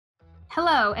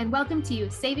Hello, and welcome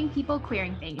to Saving People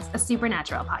Queering Things, a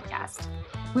supernatural podcast.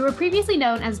 We were previously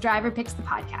known as Driver Picks the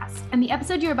Podcast, and the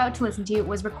episode you're about to listen to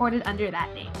was recorded under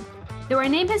that name. Though our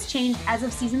name has changed as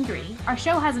of season 3, our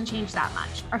show hasn't changed that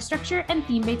much. Our structure and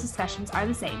theme-based discussions are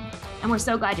the same, and we're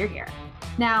so glad you're here.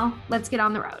 Now, let's get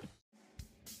on the road.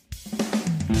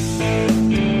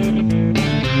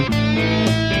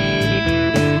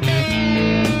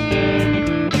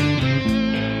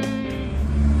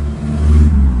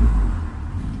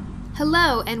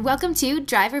 Hello, and welcome to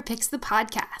Driver Picks the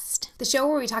Podcast, the show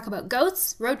where we talk about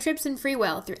ghosts, road trips, and free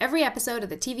will through every episode of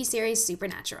the TV series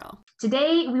Supernatural.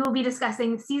 Today, we will be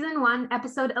discussing Season 1,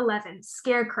 Episode 11,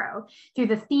 Scarecrow, through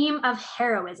the theme of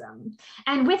heroism.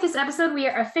 And with this episode, we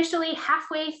are officially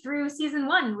halfway through Season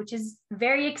 1, which is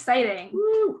very exciting.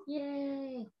 Woo!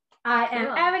 Yay! I am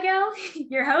Abigail,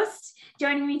 your host.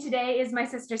 Joining me today is my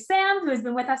sister Sam, who has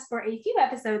been with us for a few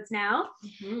episodes now.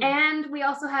 Mm-hmm. And we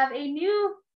also have a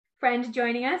new friend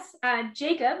joining us,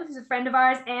 Jacob, who's a friend of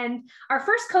ours, and our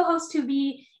first co-host to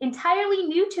be entirely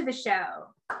new to the show.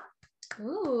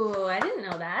 Ooh, I didn't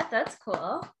know that. That's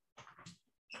cool.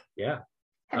 Yeah.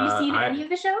 Have you seen any of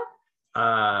the show?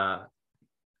 I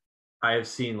have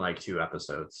seen like 2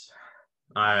 episodes.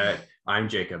 I'm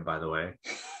Jacob, by the way.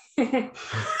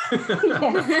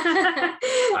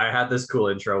 I had this cool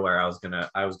intro where I was gonna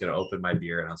open my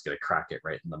beer and I was gonna crack it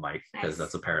right in the mic because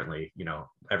that's apparently,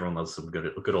 everyone loves some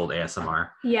good old ASMR.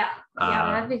 Yeah,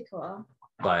 that'd be cool.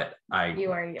 But I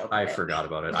forgot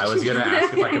about it. I was gonna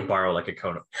ask if I could borrow like a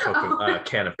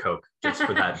can of Coke just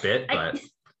for that bit, but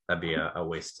that'd be a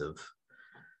waste of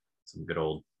some good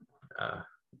old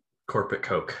corporate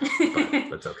Coke. But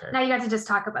that's okay. Now you got to just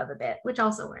talk about the bit, which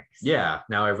also works. Yeah,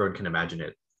 now everyone can imagine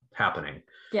it happening.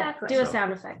 Yeah, exactly. Do a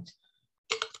sound effect.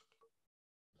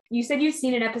 You said you'd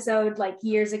seen an episode like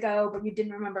years ago, but you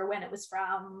didn't remember when it was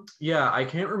from. Yeah, I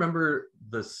can't remember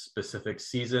the specific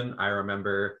season. I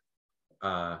remember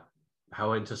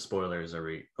how into spoilers are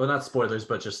we? Well, not spoilers,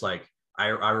 but just like I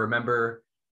remember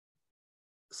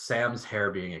Sam's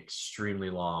hair being extremely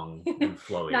long and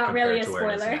flowy. Not compared really a to where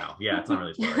it is spoiler. now. Yeah, it's not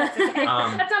really a spoiler. That's okay.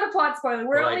 That's not a plot spoiler.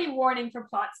 We're like, only warning for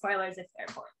plot spoilers if they're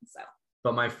important. So.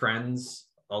 But my friends,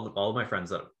 all of my friends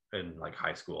that in like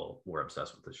high school were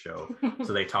obsessed with the show,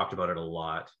 so they talked about it a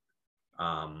lot.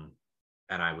 And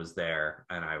I was there,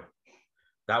 and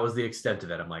that was the extent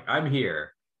of it. I'm like, I'm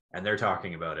here, and they're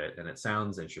talking about it, and it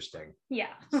sounds interesting.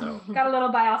 Yeah. So got a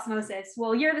little by osmosis.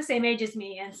 Well, you're the same age as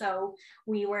me, and so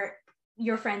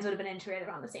your friends would have been into it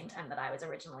around the same time that I was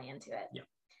originally into it. Yeah.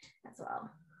 As well.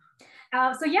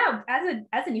 So yeah,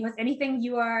 as a new host, anything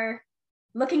you are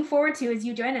looking forward to as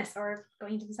you join us or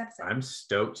going into this episode? I'm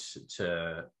stoked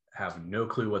to have no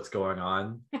clue what's going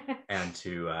on and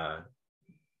to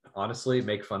honestly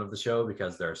make fun of the show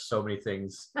because there are so many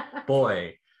things.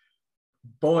 Boy,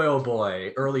 oh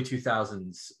boy, early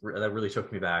 2000s, that really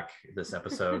took me back this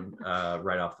episode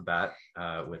right off the bat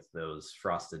with those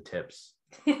frosted tips.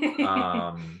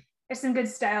 There's some good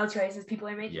style choices people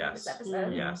are making in this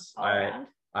episode. Yes,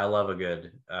 I love a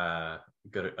good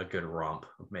romp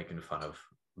of making fun of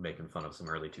some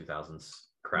early 2000s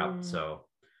crap. So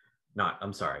not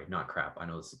crap. I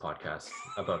know this is a podcast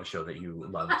about a show that you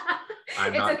loved.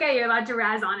 Okay, you're allowed to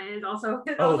razz on it. It's also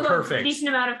perfect. A decent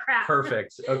amount of crap.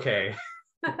 Perfect. Okay.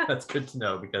 That's good to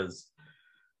know because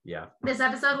this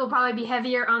episode will probably be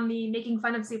heavier on the making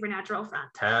fun of Supernatural front.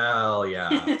 Hell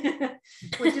yeah.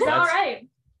 Which is all right.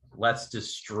 Let's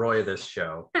destroy this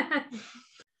show.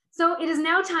 So it is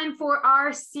now time for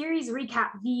our series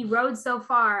recap, The Road So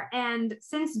Far. And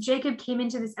since Jacob came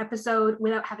into this episode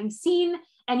without having seen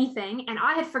anything, and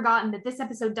I had forgotten that this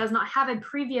episode does not have a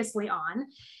previously on,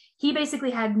 he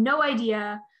basically had no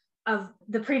idea of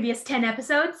the previous 10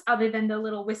 episodes other than the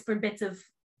little whispered bits of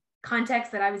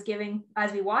context that I was giving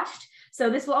as we watched. So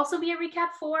this will also be a recap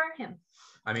for him.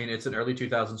 I mean, it's an early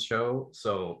 2000s show,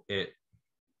 so it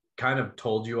kind of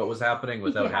told you what was happening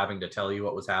without having to tell you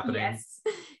what was happening.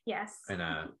 Yes. And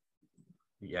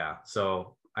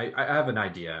so I have an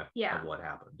idea of what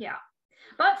happened. Yeah.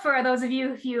 But for those of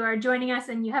you, if you are joining us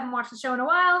and you haven't watched the show in a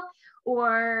while,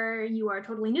 or you are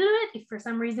totally new to it, if for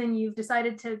some reason you've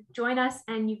decided to join us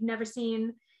and you've never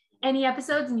seen any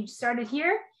episodes and you started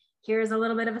here's a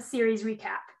little bit of a series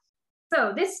recap.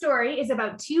 So this story is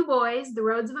about 2 boys, the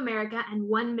roads of America, and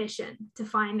one mission: to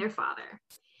find their father.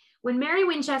 When Mary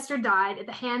Winchester died at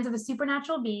the hands of a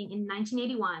supernatural being in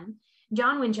 1981,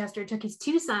 John Winchester took his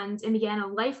 2 sons and began a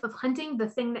life of hunting the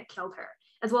thing that killed her,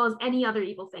 as well as any other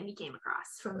evil thing he came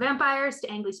across, from vampires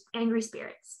to angry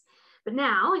spirits. But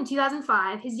now, in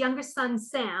 2005, his youngest son,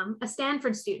 Sam, a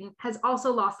Stanford student, has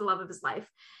also lost the love of his life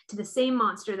to the same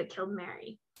monster that killed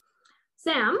Mary.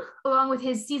 Sam, along with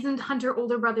his seasoned hunter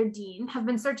older brother Dean, have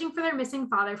been searching for their missing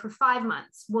father for 5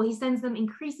 months, while he sends them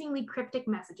increasingly cryptic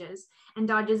messages and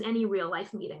dodges any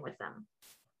real-life meeting with them.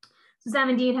 So Sam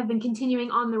and Dean have been continuing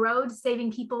on the road,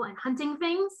 saving people and hunting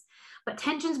things, but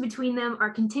tensions between them are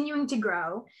continuing to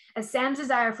grow as Sam's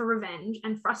desire for revenge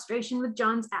and frustration with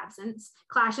John's absence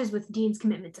clashes with Dean's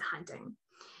commitment to hunting.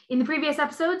 In the previous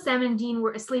episode, Sam and Dean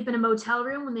were asleep in a motel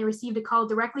room when they received a call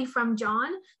directly from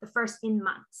John, the first in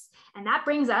months. And that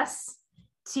brings us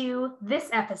to this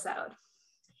episode.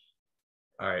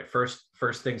 All right, first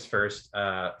things first,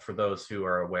 for those who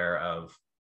are aware of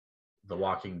The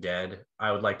Walking Dead,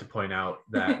 I would like to point out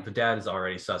that the dad is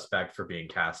already suspect for being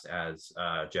cast as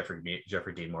Jeffrey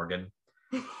Dean Morgan.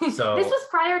 So This was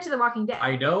prior to The Walking Dead.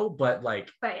 I know, but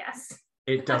yes.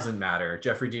 it doesn't matter.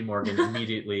 Jeffrey Dean Morgan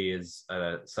immediately is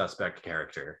a suspect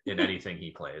character in anything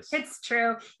he plays. It's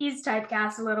true. He's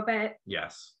typecast a little bit.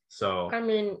 Yes. So I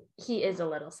mean, he is a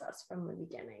little sus from the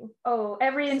beginning. Oh,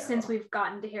 every instance we've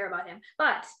gotten to hear about him.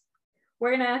 But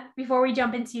we're gonna, before we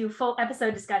jump into full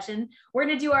episode discussion, we're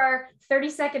gonna do our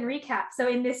 30-second recap. So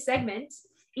in this segment,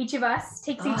 each of us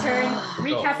takes a turn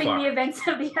recapping the events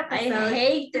of the episode. I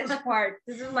hate this part.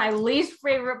 This is my least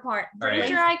favorite part. Pretty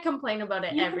sure I complain about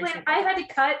it every single I've had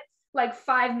to cut like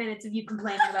 5 minutes of you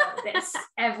complaining about this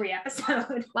every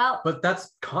episode. Well, but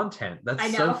that's content. That's I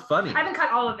know. so funny. I haven't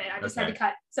cut all of it. I just had to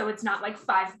cut so it's not like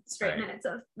 5 straight minutes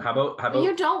of. How about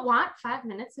you don't want 5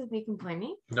 minutes of me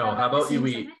complaining? No, how about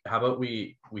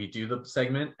we do the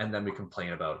segment and then we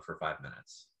complain about it for 5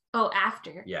 minutes. Oh,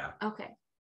 after. Yeah. Okay.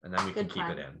 And then we can keep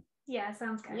it in. Yeah,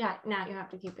 sounds good. Yeah, now you have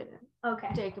to keep it in. Okay.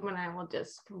 Jacob and I will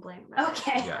just complain about it.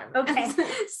 Okay. Yeah. Okay.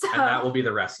 So and that will be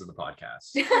the rest of the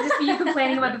podcast. Just be you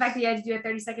complaining about the fact that you had to do a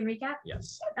 30-second recap?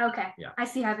 Yes. Okay. Yeah. I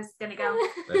see how this is gonna go.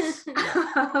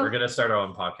 We're gonna start our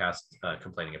own podcast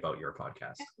complaining about your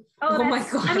podcast. Oh my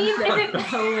god. I mean,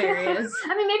 hilarious.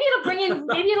 I mean,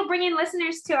 maybe it'll bring in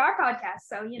listeners to our podcast.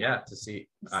 So you know. Yeah, to see.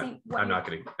 I'm not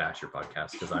gonna bash your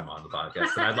podcast because I'm on the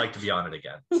podcast and I'd like to be on it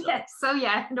again. So. Yes. So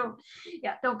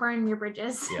don't burn your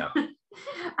bridges. Yeah.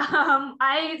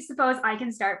 I suppose I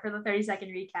can start for the 30-second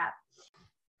recap.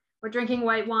 We're drinking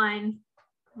white wine,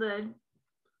 the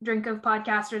drink of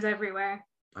podcasters everywhere.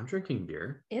 I'm drinking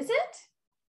beer. Is it?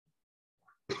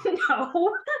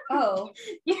 No. Oh.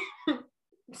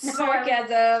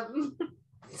 Sarcasm.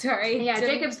 Sorry. Yeah,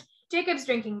 Jacob's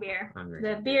drinking beer.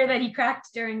 The beer that he cracked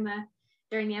during the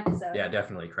episode. Yeah,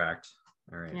 definitely cracked.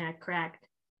 All right. Yeah, cracked.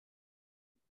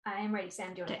 I am ready,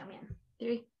 Sam. Do you want to come in?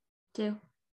 3, 2,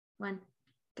 1,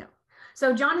 go.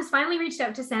 So John has finally reached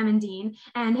out to Sam and Dean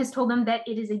and has told them that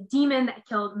it is a demon that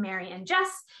killed Mary and Jess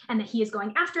and that he is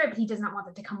going after it, but he does not want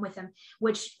them to come with him,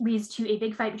 which leads to a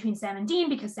big fight between Sam and Dean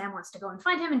because Sam wants to go and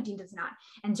find him and Dean does not.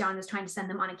 And John is trying to send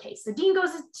them on a case. So Dean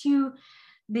goes to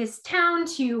this town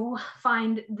to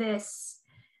find this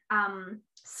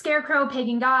Scarecrow,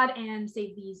 pagan god, and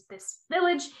save this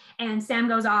village. And Sam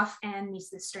goes off and meets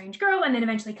this strange girl and then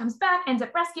eventually comes back, ends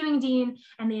up rescuing Dean,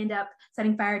 and they end up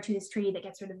setting fire to this tree that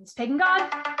gets rid of this pagan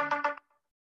god.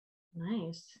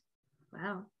 Nice.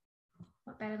 Wow.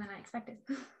 Not better than I expected.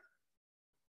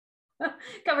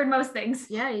 Covered most things.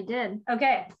 Yeah, you did.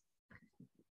 Okay.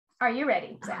 Are you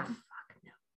ready, Sam? Oh, fuck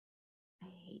no.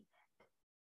 I hate it.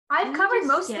 I've covered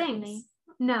most things.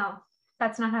 No,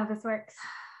 that's not how this works.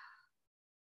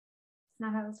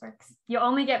 Not how this works. You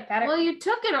only get better. Well, you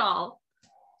took it all.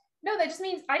 No, that just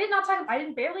means I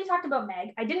didn't barely talk about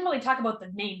Meg. I didn't really talk about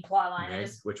the main plot line.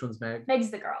 Which one's Meg?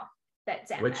 Meg's the girl that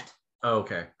Sam met. Oh,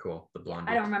 okay, cool. The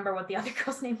blondie. I don't remember what the other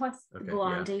girl's name was. Okay,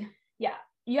 Blondie. Yeah.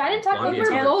 I didn't talk about her.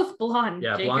 We're both blonde.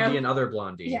 Yeah, Jacob. Blondie and other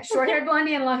Blondie. Yeah, short-haired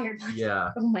Blondie and long-haired Blondie. Yeah.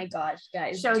 Oh my gosh,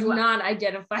 guys. Shows do not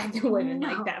identify the women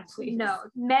like that, please. No.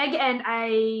 Meg, and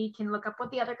I can look up what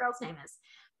the other girl's name is.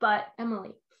 But Emily.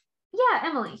 Yeah,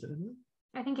 Emily.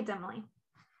 I think it's Emily.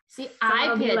 See,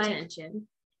 I pay attention.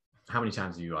 How many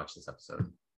times have you watched this episode?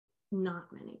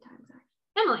 Not many times, actually.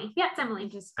 Emily. Yeah, it's Emily.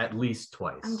 Just at least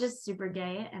twice. I'm just super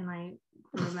gay and I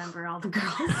remember all the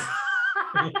girls.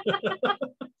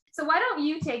 So why don't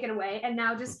you take it away and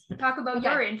now just talk about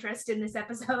your interest in this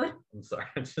episode? I'm sorry,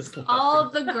 I'm just laughing. All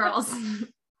of the girls.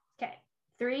 Okay,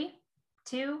 3,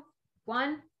 2,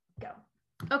 1, go.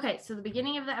 Okay, so the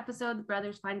beginning of the episode, the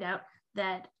brothers find out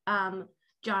that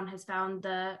John has found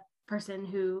the person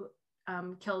who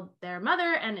killed their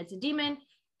mother and it's a demon,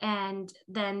 and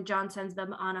then John sends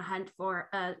them on a hunt for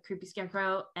a creepy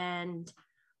scarecrow and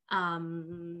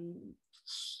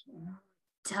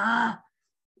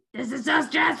this is so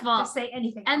stressful. Just say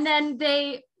anything. And then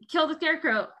they kill the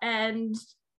scarecrow and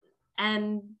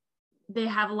they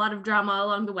have a lot of drama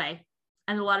along the way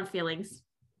and a lot of feelings.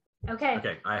 Okay.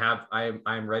 Okay,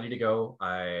 I'm ready to go.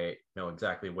 I know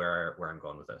exactly where I'm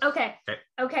going with this. Okay.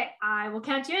 I will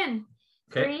count you in.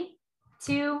 Okay. 3,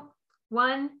 2,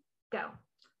 1, go.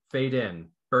 Fade in.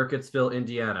 Burkittsville,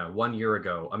 Indiana, 1 year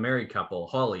ago, a married couple,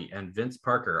 Holly and Vince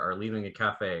Parker, are leaving a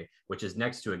cafe, which is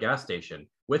next to a gas station.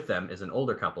 With them is an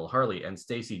older couple, Harley and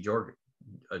Stacy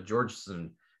Georgeson,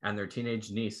 and their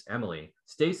teenage niece, Emily.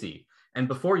 Stacy, and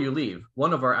before you leave,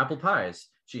 one of our apple pies.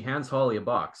 She hands Holly a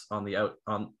box on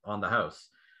the house.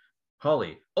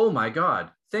 Holly, oh my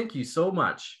God, thank you so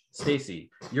much.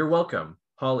 Stacy, you're welcome.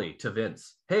 Holly to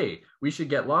Vince, hey, we should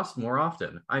get lost more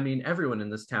often. I mean, everyone in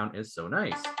this town is so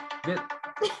nice.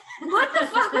 What the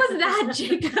fuck was that,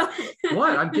 Jacob?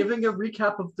 What? I'm giving a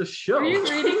recap of the show. Are you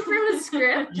reading from a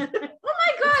script? Yeah. Oh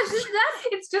my gosh, is that?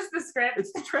 It's just the script.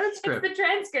 It's the transcript. It's the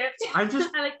transcript. I'm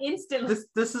just I like instantly.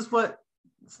 this is what.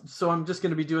 So I'm just going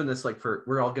to be doing this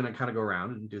we're all going to kind of go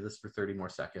around and do this for 30 more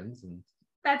seconds, and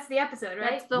That's the episode,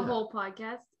 right? That's the whole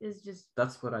podcast is just.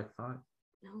 that's what I thought.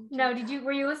 No,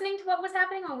 were you listening to what was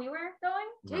happening when we were going?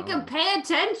 Jacob, pay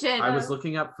attention. I was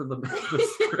looking up for the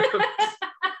script.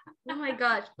 Oh my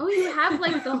gosh. Oh, you have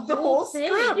like the The whole whole thing.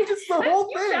 script. It's the whole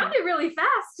You thing. found it really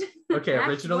fast. Okay, Act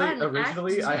originally one,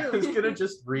 I act was two. gonna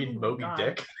just read Oh my Moby God.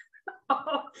 Dick,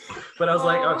 Oh. but I was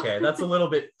like, Oh. okay, that's a little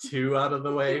bit too out of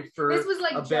the way for This was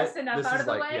like a just bit. enough This out is of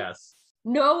the like, way. yes.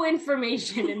 No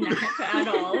information in that at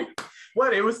all.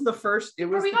 What? It was the first. It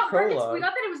was we the got prologue. we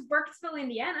got that it was Burkittsville,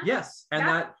 Indiana. Yes, and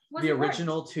that was the important.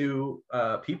 original two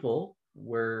people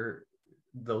were.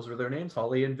 Those were their names,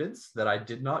 Holly and Vince. That I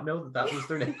did not know that was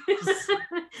their names.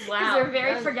 Wow. They're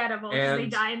very forgettable because they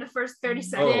And- die in the first 30 Oh,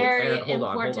 seconds. Very and hold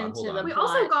on, important hold to on. the We plot.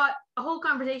 also got a whole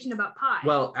conversation about pie.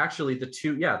 Well, actually, the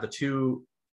two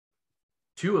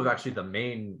of actually the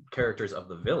main characters of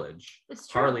the village, it's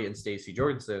true. Harley and Stacy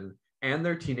Jorgensen, and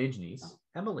their teenage niece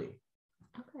Emily,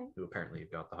 Okay. who apparently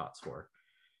you've got the hots for.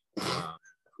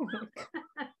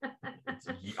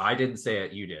 I didn't say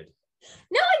it, you did.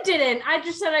 No, I didn't. I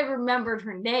just said I remembered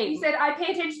her name. He said, I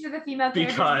pay attention to the female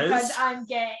characters Because- because I'm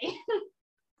gay.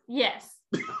 Yes.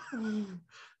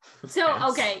 So,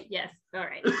 Hence, okay. Yes. All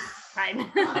right. Fine.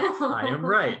 I am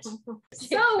right.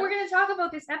 So we're going to talk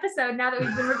about this episode now that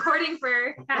we've been recording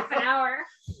for half an hour.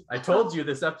 I told you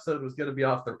this episode was going to be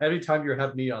off the. Anytime you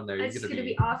have me on there, you're It's going just to going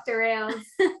to be. be off the rails.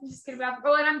 Just going to be off.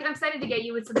 Oh, and I'm excited to get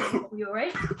you with some you all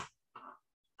right?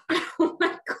 Oh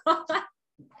my God.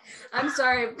 I'm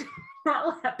sorry. I'm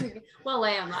not laughing. Well,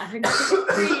 I am laughing.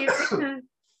 Breathe.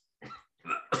 I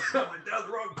went down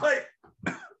the wrong pipe.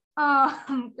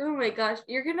 Oh, Oh my gosh.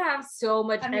 You're going to have so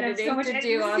much I'm gonna have editing so much to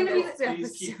editing. do This is on gonna be this the- episode.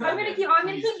 Please keep I'm gonna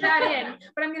keep that in,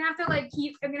 but I'm gonna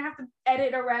have to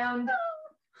edit around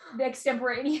the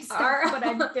extemporaneous stuff.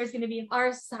 But there's gonna be.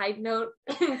 Our side note.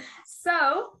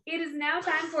 So it is now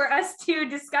time for us to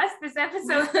discuss this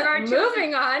episode through our children.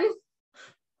 Moving on.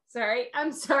 Sorry.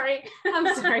 I'm sorry.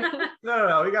 I'm sorry.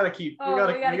 No, we got to keep. Oh,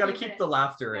 we we got to gotta keep keep the it.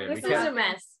 laughter in. This We This is can't. a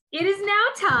mess. It is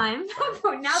now time.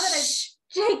 Now that I've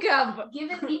Jacob.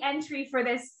 given the entry for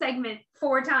this segment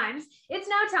 4 times, it's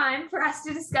now time for us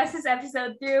to discuss this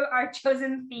episode through our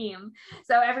chosen theme.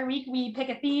 So every week we pick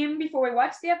a theme before we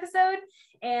watch the episode,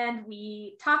 and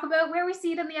we talk about where we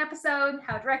see it in the episode,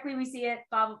 how directly we see it,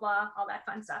 blah, blah, blah, all that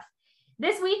fun stuff.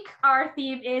 This week, our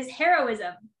theme is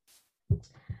heroism.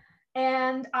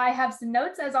 And I have some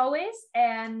notes as always.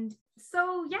 And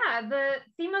so, yeah, the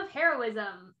theme of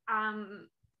heroism.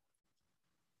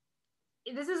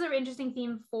 This is an interesting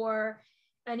theme for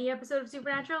any episode of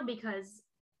Supernatural because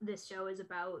this show is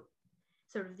about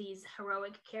sort of these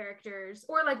heroic characters,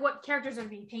 or like what characters are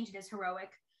being painted as heroic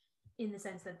in the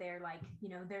sense that they're like, you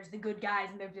know, there's the good guys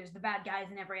and there's the bad guys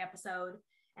in every episode,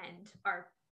 and our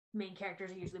main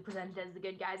characters are usually presented as the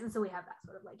good guys, and so we have that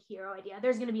sort of like hero idea.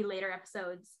 There's going to be later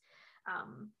episodes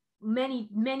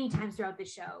many times throughout the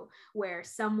show where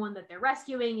someone that they're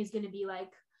rescuing is going to be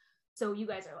like, so you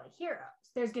guys are like heroes.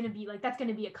 There's going to be like, that's going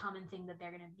to be a common thing that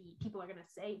people are going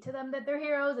to say to them that they're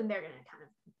heroes, and they're going to kind of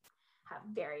have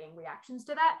varying reactions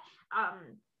to that.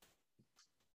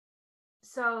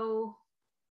 So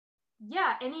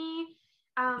yeah, any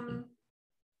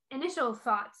initial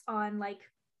thoughts on like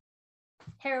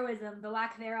heroism, the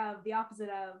lack thereof, the opposite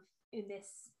of in this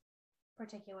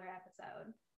particular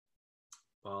episode?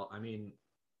 Well, I mean,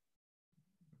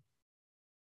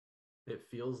 it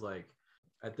feels like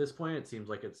at this point, it seems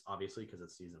like it's obviously because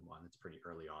it's season 1, it's pretty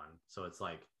early on. So it's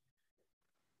like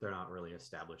they're not really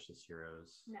established as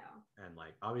heroes. No. And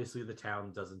like, obviously the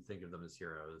town doesn't think of them as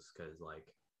heroes because like,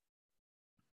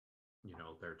 you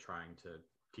know, they're trying to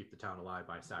keep the town alive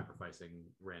by sacrificing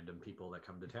random people that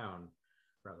come to town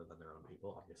rather than their own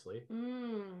people, obviously.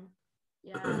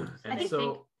 Yeah. And I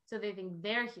so So they think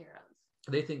they're heroes.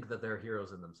 They think that they're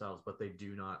heroes in themselves, but they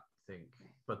do not think,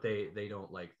 but they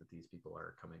don't like that these people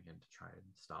are coming in to try and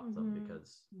stop them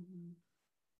because,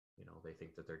 you know, they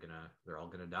think that they're all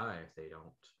gonna die if they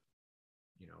don't,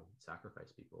 you know,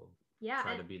 sacrifice people. Yeah.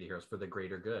 Try to be the heroes for the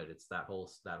greater good. It's that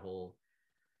whole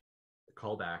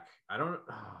callback. I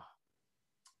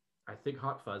think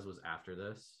Hot Fuzz was after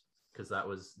this because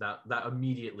that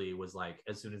immediately was like,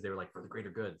 as soon as they were like for the greater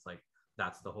good, it's like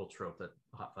that's the whole trope that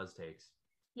Hot Fuzz takes.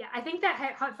 Yeah, I think that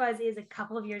Hot Fuzz is a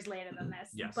couple of years later than this.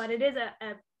 Yes. But it is a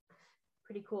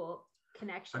pretty cool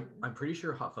connection. I'm pretty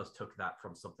sure Hot Fuzz took that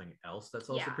from something else that's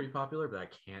also pretty popular, but I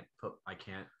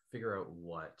can't figure out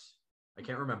I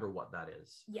can't remember what that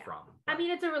is from. But I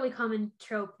mean, it's a really common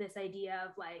trope, this idea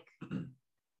of like,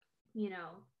 you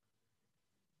know,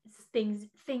 and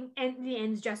the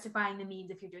ends justifying the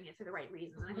means if you're doing it for the right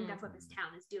reasons. And I think that's what this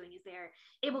town is doing, is they're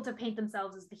able to paint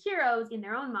themselves as the heroes in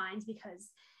their own minds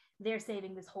because they're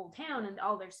saving this whole town, and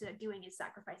all they're doing is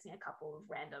sacrificing a couple of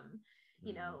random,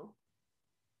 you know,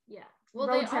 well,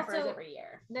 road trippers every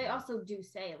year. They also do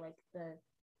say like the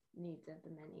needs of the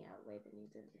many outweigh the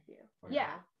needs of the few.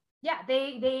 Yeah,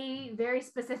 they very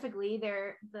specifically,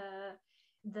 they're the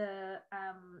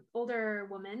older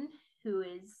woman who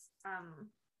is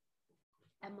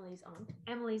Emily's aunt.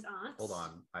 Hold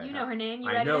on, you know her name.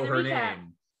 I know her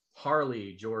name.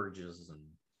 Harley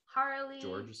Georgeson. Harley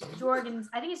Jorgensen.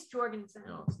 I think it's Jorgensen.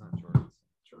 No, it's not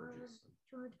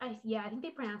Jorgensen. I think they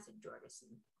pronounce it Jorgensen.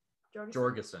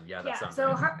 Jorgensen. Yeah, that sounds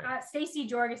so right. Stacy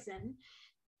Jorgensen,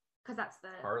 because that's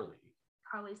the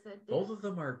Harley's the both of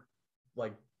them are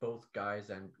like both guys,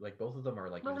 and like both of them are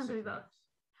like both.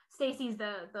 Stacy's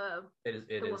the it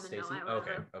is Stacy.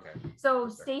 Okay. So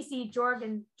Stacy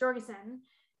Jorgensen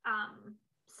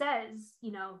says,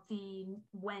 you know,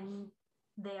 when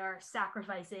they're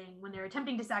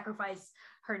attempting to sacrifice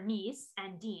her niece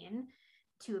and Dean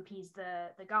to appease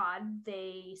the god,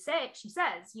 she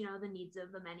says, you know, the needs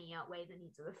of the many outweigh the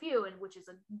needs of the few, and which is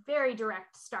a very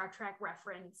direct Star Trek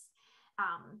reference.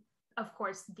 Of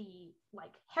course, the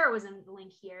like heroism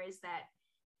link here is that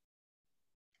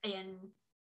in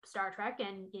Star Trek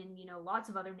and in, you know, lots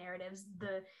of other narratives,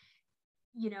 the,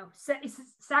 you know,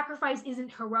 sacrifice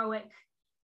isn't heroic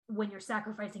when you're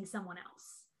sacrificing someone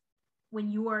else.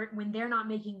 When they're not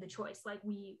making the choice, like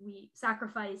we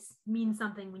sacrifice means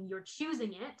something when you're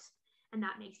choosing it, and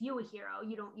that makes you a hero.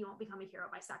 You don't become a hero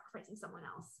by sacrificing someone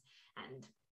else. And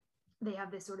they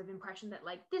have this sort of impression that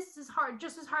like this is hard,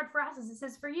 just as hard for us as it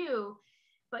is for you,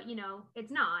 but you know it's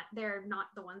not. They're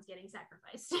not the ones getting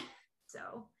sacrificed.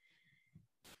 So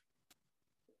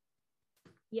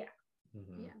yeah.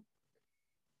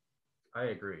 I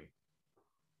agree.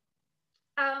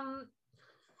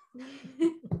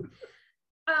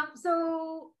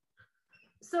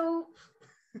 So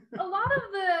a lot of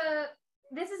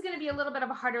this is going to be a little bit of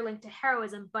a harder link to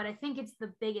heroism, but I think it's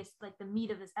the biggest, like the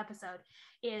meat of this episode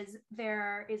is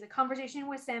there is a conversation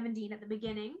with Sam and Dean at the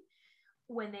beginning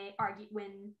when they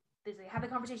have a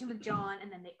conversation with John,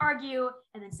 and then they argue,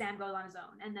 and then Sam goes on his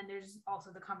own. And then there's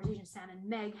also the conversation Sam and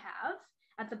Meg have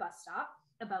at the bus stop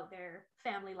about their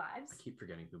family lives. I keep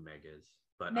forgetting who Meg is.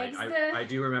 But I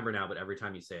do remember now, but every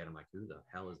time you say it, I'm like, who the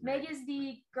hell is Meg? Meg is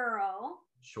the girl.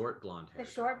 Short blonde hair.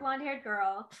 The short blonde haired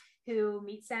girl who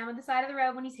meets Sam on the side of the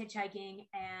road when he's hitchhiking,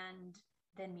 and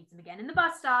then meets him again in the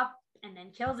bus stop, and then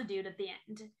kills a dude at the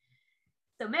end.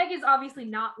 So Meg is obviously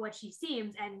not what she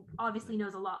seems, and obviously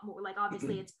knows a lot more. Like,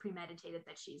 obviously it's premeditated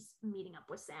that she's meeting up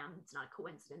with Sam. It's not a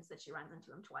coincidence that she runs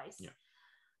into him twice. Yeah.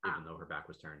 Even though her back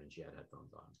was turned and she had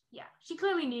headphones on. Yeah. She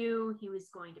clearly knew he was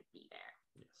going to be there.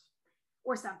 Yes.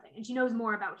 Or something, and she knows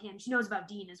more about him. She knows about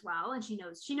Dean as well, and she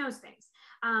knows things.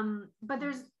 But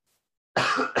there's,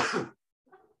 but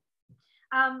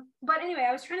anyway,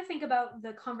 I was trying to think about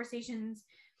the conversations,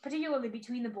 particularly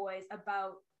between the boys,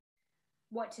 about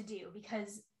what to do,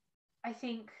 because I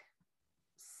think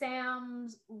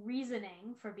Sam's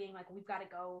reasoning for being like, we've got to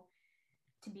go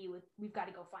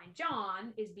find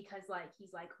John, is because like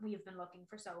he's like, we've been looking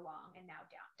for so long, and now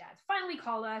Dad's finally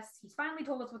called us. He's finally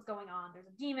told us what's going on. There's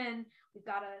a demon. We've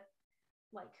got to,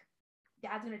 like,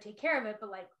 Dad's gonna take care of it,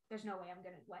 but like there's no way I'm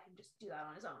gonna let him just do that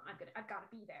on his own. I've got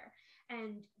to be there.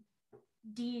 And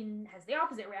Dean has the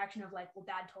opposite reaction of like, well,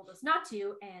 Dad told us not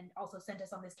to, and also sent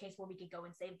us on this case where we could go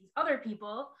and save these other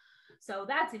people, so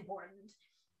that's important.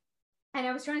 And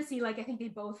I was trying to see, like, I think they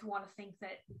both want to think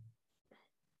that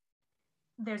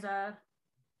there's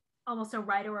almost a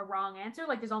right or a wrong answer.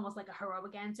 Like there's almost like a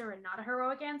heroic answer and not a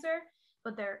heroic answer,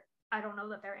 but I don't know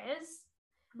that there is.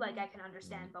 Like I can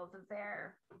understand both of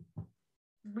their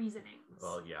reasonings.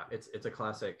 Well, yeah, it's a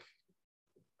classic.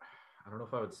 I don't know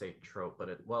if I would say trope, but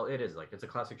it is like it's a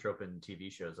classic trope in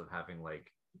TV shows of having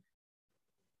like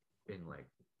in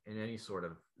any sort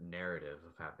of narrative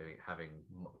of having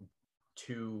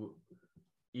two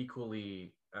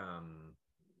equally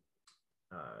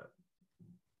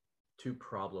two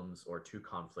problems or two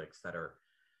conflicts that are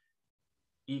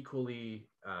equally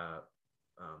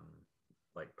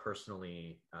like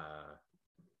personally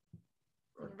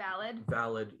valid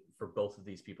for both of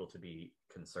these people to be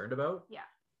concerned about. Yeah.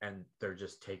 And they're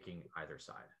just taking either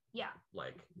side. Yeah.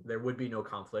 Like there would be no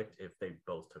conflict if they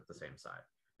both took the same side.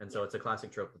 And so it's a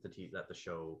classic trope that the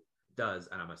show does,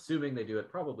 and I'm assuming they do it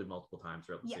probably multiple times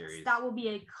throughout the series. Yes, that will be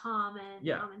a common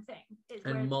thing.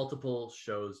 And multiple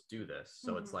shows do this.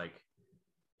 So it's like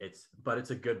but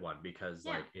it's a good one because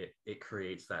like it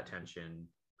creates that tension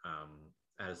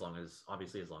as long as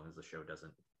the show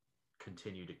doesn't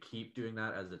continue to keep doing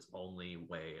that as its only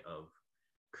way of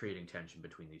creating tension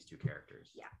between these two characters.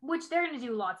 Yeah, which they're going to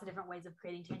do lots of different ways of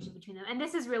creating tension between them. And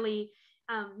this is really,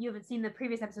 you haven't seen the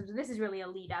previous episodes, but this is really a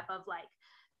lead up of like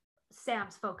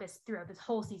Sam's focus throughout this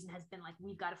whole season has been like,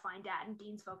 we've got to find Dad. And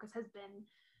Dean's focus has been,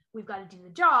 we've got to do the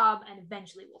job and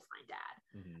eventually we'll find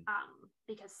Dad. Mm-hmm.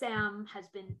 Because Sam has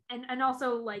been, and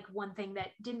also like one thing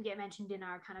that didn't get mentioned in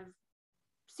our kind of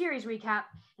series recap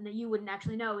and that you wouldn't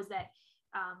actually know is that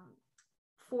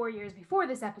 4 years before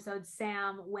this episode,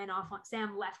 Sam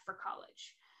left for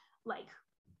college. Like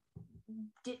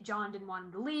John didn't want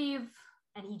him to leave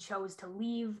and he chose to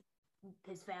leave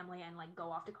his family and like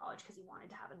go off to college because he wanted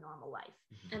to have a normal life.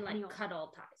 And like cut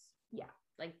all ties. Yeah.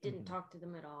 Like didn't talk to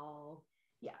them at all.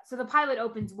 Yeah. So the pilot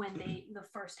opens when the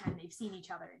first time they've seen each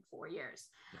other in 4 years.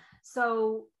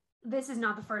 So this is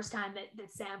not the first time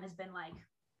that Sam has been like,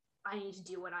 I need to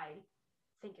do what I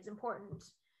think is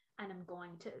important. And I'm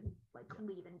going to like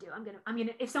leave and do. I'm gonna.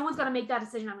 If someone's gonna make that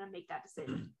decision, I'm gonna make that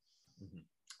decision.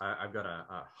 I've got a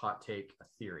hot take, a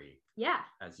theory. Yeah.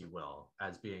 As you will,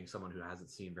 as being someone who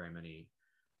hasn't seen very many,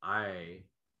 I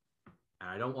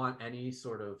don't want any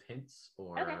sort of hints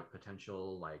or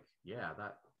potential like,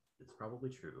 that it's probably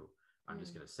true. I'm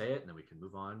just gonna say it and then we can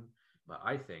move on. But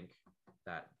I think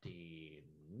that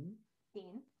Dean's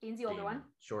the older one,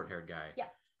 short-haired guy. Yeah.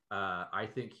 I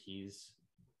think he's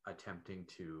attempting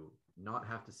to not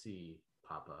have to see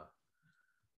Papa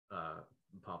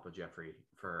Jeffrey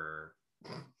for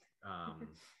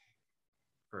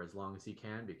as long as he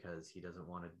can because he doesn't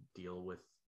want to deal with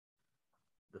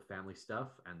the family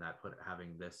stuff, and that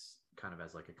having this kind of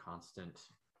as like a constant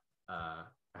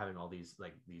having all these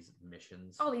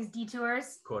missions, all these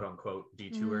detours, quote unquote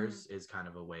detours, is kind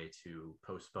of a way to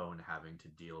postpone having to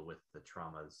deal with the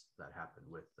traumas that happened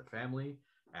with the family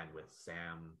and with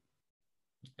Sam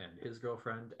and his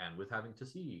girlfriend and with having to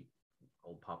see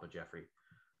old Papa Jeffrey.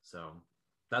 So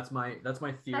that's my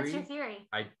theory. That's your theory.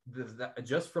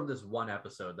 Just from this one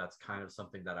episode, that's kind of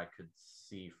something that I could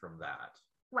see from that.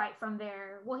 Right, from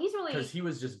there. Well, he's really, because he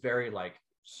was just very like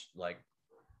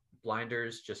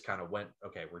blinders, just kind of went,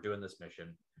 okay, we're doing this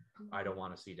mission. I don't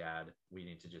want to see Dad. We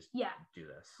need to just do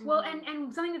this. Well, and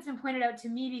something that's been pointed out to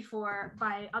me before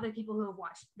by other people who have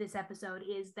watched this episode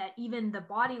is that even the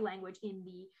body language in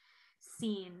the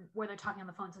scene where they're talking on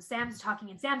the phone. So Sam's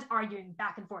talking and Sam's arguing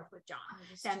back and forth with John.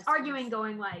 Sam's arguing,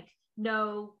 going like,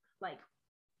 no, like,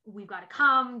 we've got to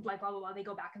come, like, blah, blah, blah. They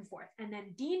go back and forth. And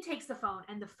then Dean takes the phone,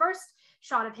 and the first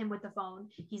shot of him with the phone,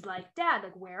 he's like, Dad,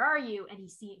 like, where are you? And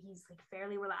he's like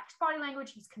fairly relaxed body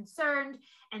language. He's concerned.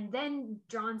 And then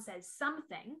John says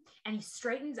something and he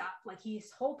straightens up, like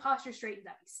his whole posture straightens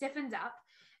up. He stiffens up.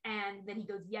 And then he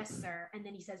goes, yes, sir. And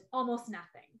then he says almost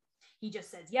nothing. He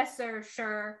just says, yes, sir,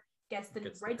 sure.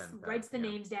 Writes the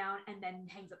names down and then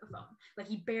hangs up the phone. Like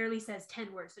he barely says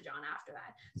 10 words to John after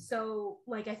that. So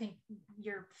like I think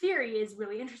your theory is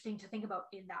really interesting to think about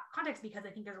in that context, because I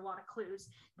think there's a lot of clues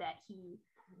that it's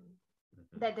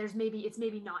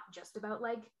maybe not just about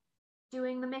like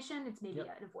doing the mission, it's maybe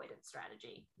an avoidance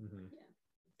strategy. Yeah,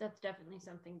 that's definitely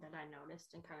something that I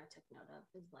noticed and kind of took note of,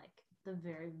 is like the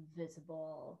very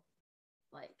visible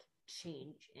like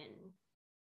change in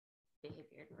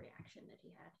behavior and reaction that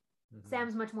he had.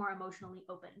 Sam's much more emotionally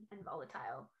open and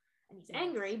volatile, and he's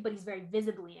angry, but he's very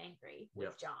visibly angry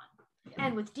with John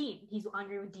and with Dean. He's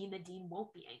angry with Dean that Dean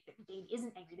won't be angry. Dean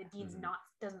isn't angry. That Dean's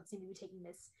doesn't seem to be taking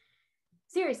this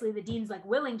seriously. The Dean's like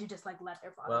willing to just like let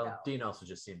their father go. Dean also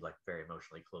just seemed like very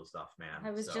emotionally closed off man.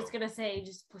 I was just gonna say,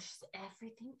 just pushes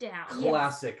everything down.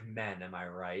 Classic men, am I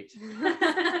right?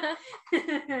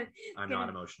 I'm not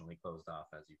emotionally closed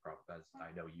off, as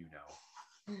I know you know.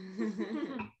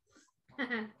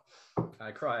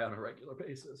 I cry on a regular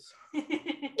basis.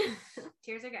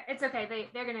 Tears are good. It's okay.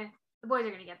 They're gonna The boys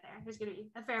are gonna get there. There's gonna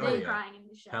be a fair Oh, amount of yeah. crying in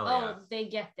this show. Hell Oh, yeah. they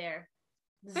get there.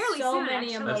 Fairly so soon,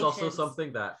 many actually. That's emotions. also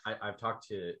something that I've talked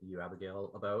to you,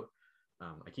 Abigail, about.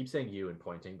 I keep saying you and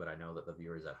pointing, but I know that the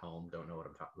viewers at home don't know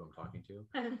who I'm talking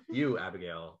to. You,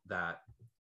 Abigail, that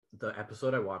the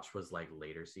episode I watched was like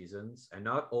later seasons, and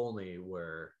not only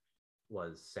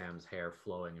was Sam's hair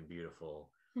flowing and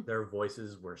beautiful, their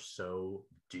voices were so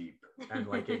deep, and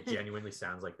like it genuinely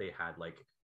sounds like they had like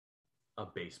a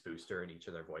bass booster in each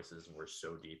of their voices and were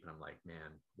so deep. And I'm like,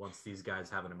 man, once these guys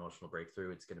have an emotional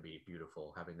breakthrough, it's going to be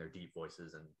beautiful, having their deep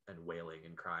voices and wailing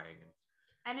and crying.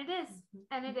 And it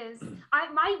is.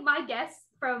 My guess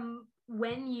from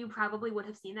when you probably would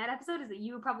have seen that episode is that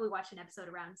you would probably watch an episode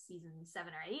around season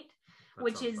 7 or 8, That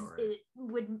which sounds is about right. it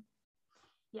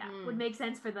would make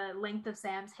sense for the length of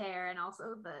Sam's hair and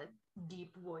also the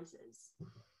deep voices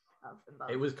of them both.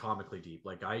 It was comically deep.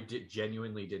 Like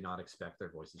genuinely did not expect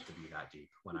their voices to be that deep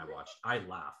when I watched. I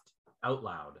laughed out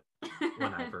loud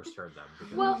when I first heard them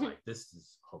because I was like, this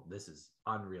is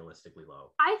unrealistically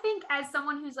low. I think as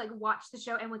someone who's like watched the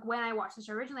show, and like when I watched the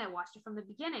show originally, I watched it from the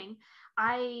beginning.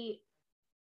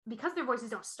 Because their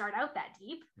voices don't start out that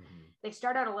deep, they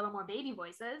start out a little more baby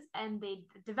voices, and they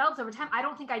developed over time. I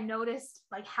don't think I noticed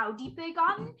like how deep they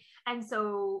gotten, and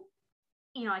so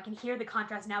I can hear the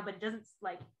contrast now, but it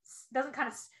doesn't kind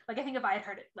of like, I think if I had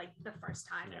heard it like the first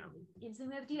time and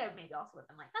instantly the deep, I maybe also would have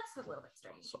been like, that's a little bit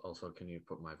strange. So also, can you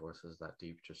put my voices that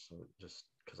deep just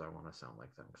because I want to sound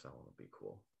like them, because I want to be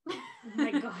cool. Oh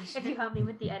my gosh. If you help me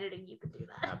with the editing, you could do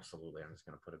that. Absolutely. I'm just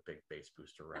gonna put a big bass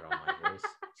booster right on my voice.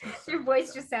 So your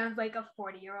voice just sounds like a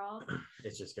 40-year-old.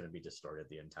 It's just gonna be distorted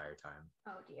the entire time.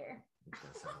 Oh dear. It's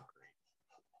gonna sound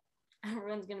great.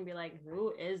 Everyone's gonna be like,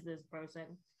 who is this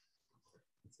person?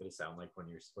 It's gonna sound like when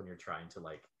you're trying to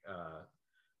like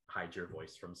hide your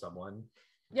voice from someone.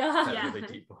 Yeah. That really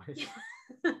deep voice.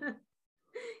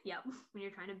 Yep. When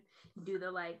you're trying to do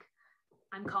the like,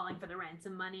 I'm calling for the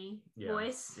ransom money Yeah,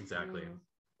 voice. Exactly.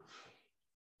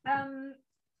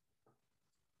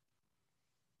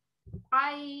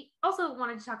 I also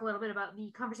wanted to talk a little bit about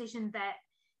the conversation that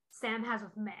Sam has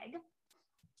with Meg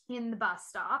in the bus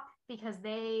stop, because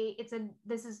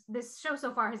this show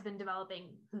so far has been developing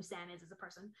who Sam is as a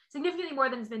person significantly more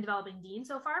than it's been developing Dean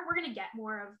so far. We're going to get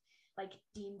more of like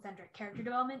Dean-centric character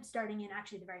development starting in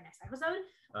actually the very next episode.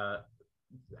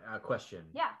 A question.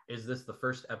 Yeah. Is this the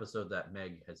first episode that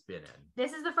Meg has been in?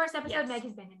 This is the first episode Yes. Meg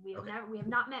has been in. We have Okay. we have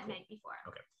not met Meg before.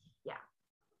 Okay. Yeah.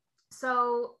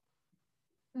 So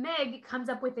Meg comes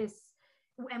up with this,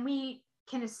 and we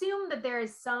can assume that there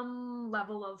is some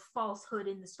level of falsehood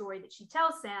in the story that she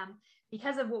tells Sam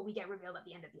because of what we get revealed at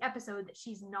the end of the episode, that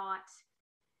she's not.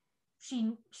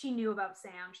 She knew about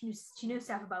Sam. She knew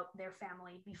stuff about their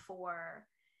family before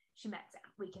she met Sam.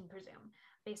 We can presume,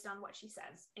 based on what she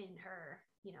says in her,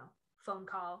 phone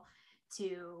call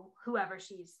to whoever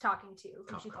she's talking to,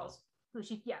 who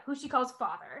she calls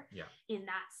father. Yeah. In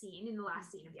that scene, in the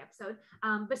last scene of the episode.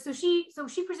 But so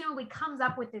she presumably comes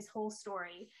up with this whole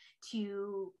story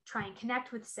to try and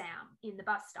connect with Sam in the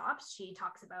bus stops. She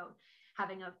talks about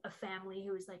having a family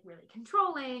who is like really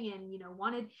controlling and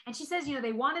wanted, and she says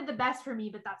they wanted the best for me,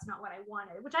 but that's not what I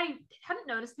wanted, which I hadn't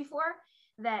noticed before.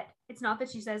 That it's not that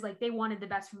she says like they wanted the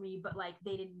best for me, but like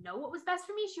they didn't know what was best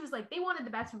for me. She was like, they wanted the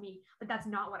best for me, but that's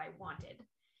not what I wanted.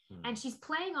 And she's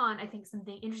playing on, I think,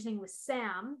 something interesting with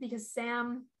Sam, because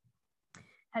Sam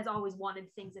has always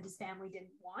wanted things that his family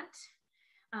didn't want,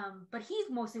 but he's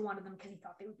mostly wanted them because he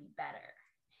thought they would be better.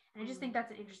 And I just think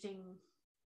that's an interesting,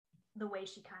 the way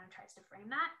she kind of tries to frame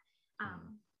that.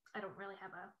 I don't really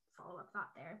have a follow-up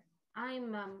thought there.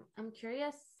 I'm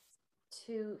curious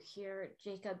to hear,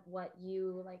 Jacob, what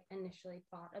you like initially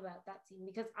thought about that scene,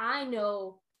 because I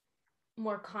know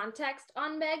more context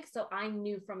on Meg, so I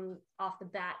knew from off the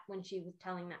bat when she was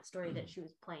telling that story that she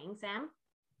was playing Sam.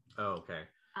 Oh, okay.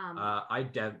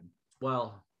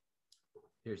 Well,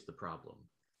 here's the problem.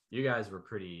 You guys were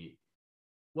pretty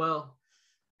well.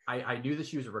 I knew that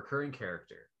she was a recurring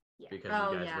character. Yeah.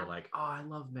 Because you guys were like, "Oh, I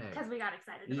love Meg." Because we got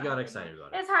excited. You got excited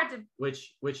about it. It's hard to.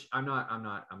 Which I'm not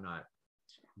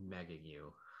megging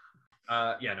you.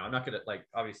 Yeah, no, I'm not gonna like.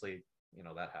 Obviously,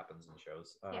 that happens in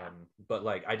shows. But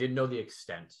like, I didn't know the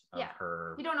extent of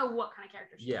her. You don't know what kind of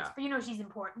character she is, but she's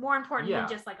important. More important than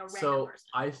just like a random person.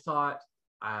 I thought,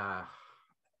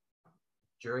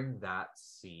 during that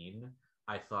scene,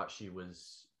 I thought she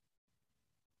was.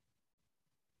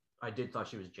 I did thought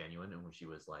she was genuine, and when she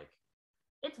was like.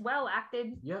 It's well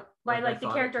acted. Yeah. By like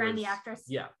the character and the actress.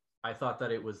 Yeah. I thought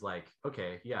that it was like,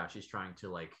 okay, yeah, she's trying to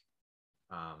like,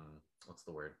 what's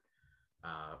the word?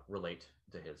 Relate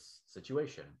to his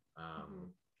situation.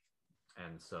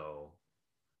 And so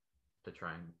to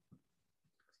try and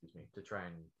to try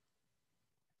and,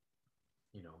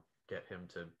 get him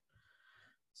to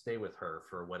stay with her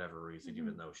for whatever reason,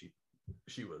 even though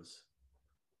she was,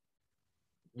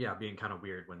 being kind of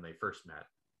weird when they first met.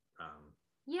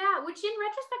 Which in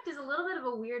retrospect is a little bit of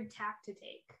a weird tack to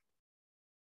take.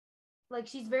 Like,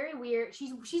 she's very weird.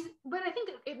 She's, but I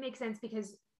think it makes sense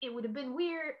because it would have been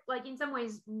weird, like in some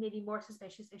ways, maybe more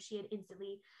suspicious if she had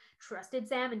instantly trusted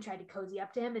Sam and tried to cozy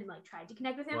up to him and like tried to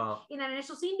connect with him in that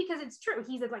initial scene, because it's true.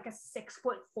 He's like a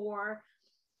 6'4"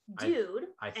 dude.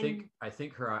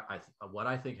 What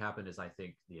I think happened is I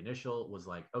think the initial was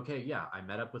like, okay, yeah, I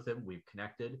met up with him, we've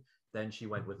connected. Then she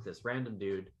went with this random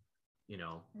dude,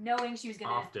 knowing she was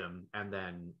gonna off him, and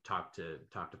then talk to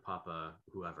Papa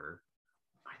whoever.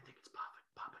 I think it's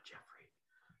Papa Jeffrey.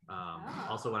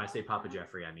 Also, when I say Papa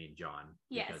Jeffrey, I mean John,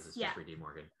 because it's Jeffrey D.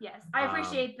 Morgan. Yes, I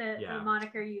appreciate the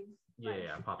moniker you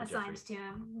Papa assigned Jeffrey. to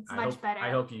him. It's much better.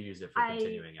 I hope you use it for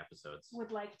continuing episodes.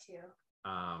 Would like to.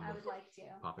 I would like to.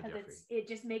 Papa Jeffrey. It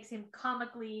just makes him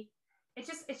comically. It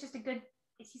just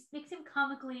makes him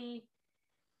comically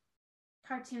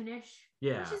cartoonish.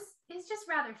 Yeah. Which is just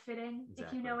rather fitting. Exactly.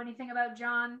 If you know anything about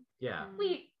John. Yeah.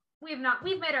 We've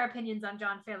made our opinions on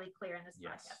John fairly clear in this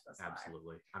podcast thus far.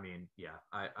 Absolutely. I mean,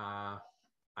 I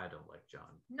don't like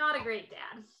John. Not a great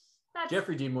dad.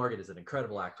 Jeffrey D. Morgan is an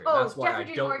incredible actor. Oh, that's why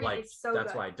Jeffrey D. Morgan is so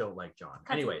that's good. why I don't like John.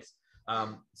 Anyways,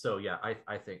 so yeah,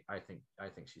 I think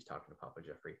she's talking to Papa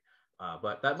Jeffrey.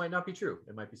 But that might not be true.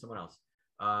 It might be someone else.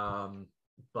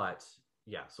 But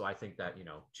yeah, so I think that,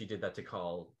 she did that to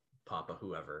call Papa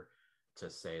whoever, to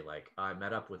say like, I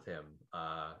met up with him,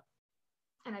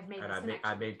 and I've made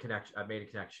I made a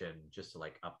connection just to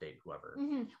like update whoever.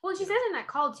 Mm-hmm. Well, she says in that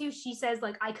call too, she says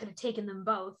like, I could have taken them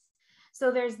both.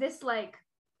 So there's this like,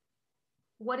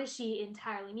 what does she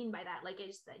entirely mean by that? Like,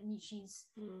 it's that she's,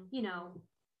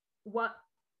 what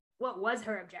was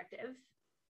her objective?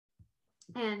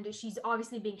 And she's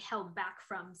obviously being held back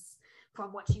from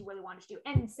what she really wanted to do.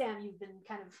 And Sam, you've been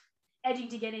kind of edging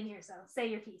to get in here, so say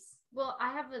your piece. Well,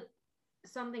 I have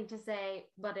something to say,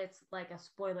 but it's like a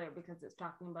spoiler because it's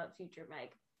talking about future Meg.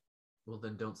 Well,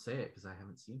 then don't say it, because I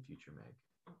haven't seen future Meg.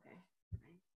 Okay.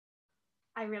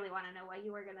 I really want to know what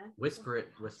you were gonna whisper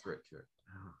it to her.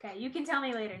 Oh. Okay, you can tell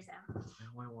me later, Sam.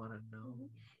 Now I want to know.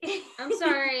 I'm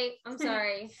sorry.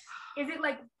 Is it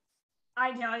like,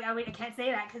 I can't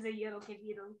say that because it'll give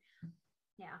you the.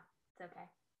 Yeah, it's okay.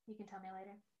 You can tell me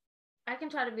later. I can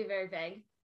try to be very vague.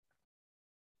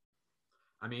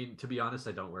 I mean, to be honest,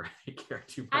 I don't really care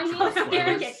too much. I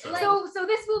mean, so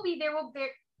this will be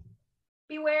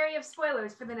be wary of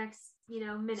spoilers for the next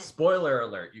minute. Spoiler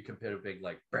alert! You can put a big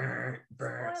like brr,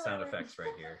 sound effects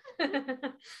right here.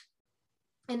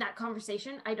 In that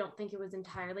conversation, I don't think it was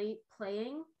entirely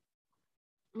playing.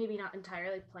 Maybe not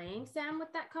entirely playing Sam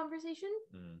with that conversation.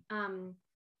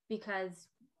 Because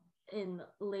in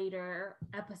later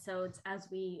episodes, as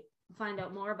we find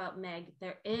out more about Meg,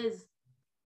 there is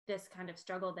this kind of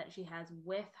struggle that she has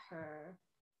with her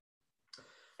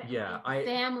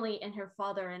family and her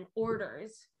father and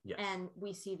orders. Yes. And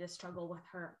we see this struggle with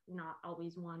her not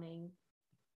always wanting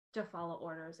to follow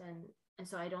orders, and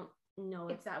so I don't know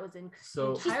if that was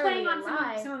she's playing on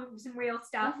some real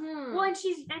stuff. Well, and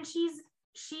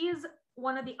she's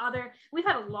one of the other. We've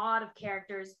had a lot of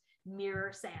characters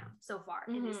mirror Sam so far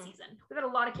in this season. We've had a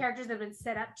lot of characters that have been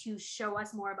set up to show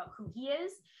us more about who he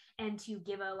is and to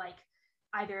give a like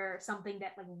either something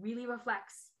that like really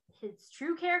reflects his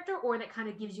true character or that kind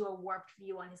of gives you a warped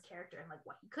view on his character and like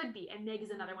what he could be. And Meg is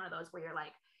another one of those where you're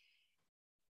like,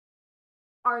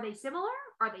 are they similar?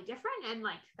 Are they different? And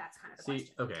like that's kind of the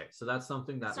question. Okay, so that's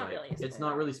something that it's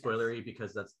not really spoilery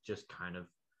because that's just kind of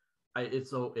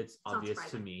it's obvious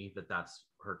to me that that's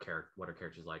her character, what her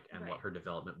character's like, and what her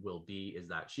development will be is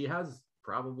that she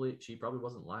probably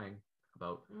wasn't lying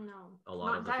about a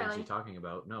lot of the things she's talking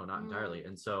about. No, not entirely.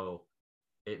 And so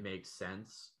it makes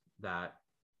sense that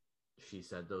she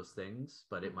said those things,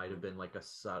 but it might have been like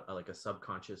a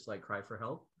subconscious like cry for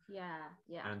help. Yeah.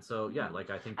 And so like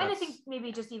I think and I think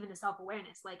maybe just even the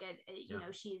self-awareness, like you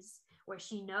know, she's where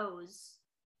she knows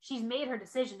she's made her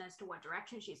decision as to what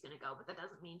direction she's going to go, but that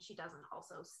doesn't mean she doesn't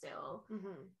also still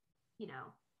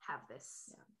have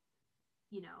this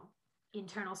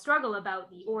internal struggle about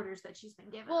the orders that she's been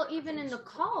given. Well, even in the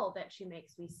call that she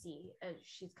makes, we see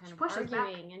she's kind of arguing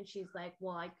back. And she's like,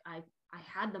 well, I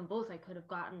had them both, I could have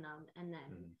gotten them, and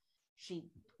then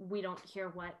we don't hear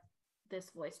what this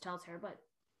voice tells her, but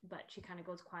she kind of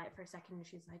goes quiet for a second and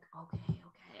she's like, okay,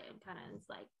 and kind of is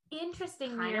like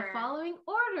interesting kind of following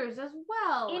orders as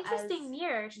well. Interesting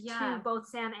mirror to both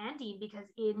Sam and Dean, because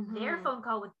in their phone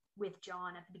call with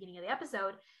John at the beginning of the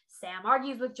episode, Sam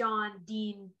argues with John,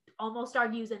 Dean almost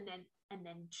argues and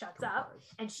then shuts up. Compromise.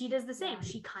 And she does the same. Yeah.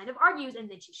 She kind of argues and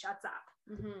then she shuts up.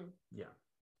 Mm-hmm. Yeah,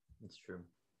 it's true.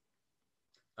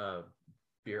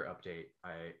 Beer update.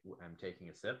 I am taking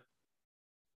a sip.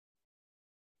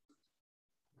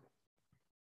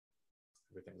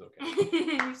 Everything's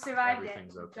okay. You survived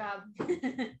Everything's it. okay. Good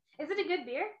job. Is it a good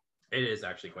beer? It is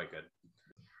actually quite good.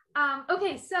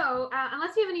 Okay, so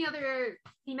unless we have any other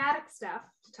thematic stuff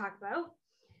to talk about,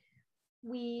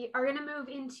 we are going to move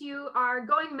into our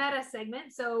going meta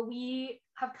segment. So we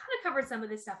have kind of covered some of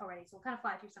this stuff already, so we'll kind of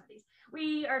fly through some of these.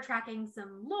 We are tracking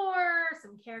some lore,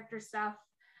 some character stuff,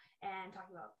 and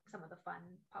talking about some of the fun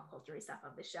pop culture stuff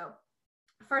of the show.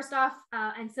 First off,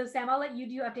 and so Sam, I'll let you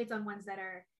do updates on ones that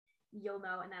are you'll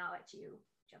know, and then I'll let you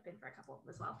jump in for a couple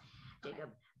as well, Jacob.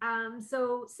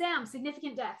 So Sam,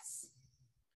 significant deaths.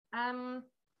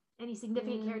 Any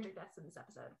significant character deaths in this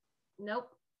episode? Nope.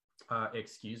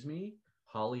 Excuse me,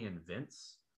 Holly and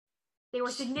Vince. They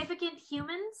were significant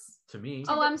humans. To me,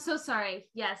 Oh, I'm so sorry.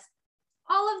 Yes.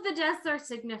 All of the deaths are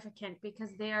significant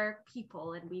because they are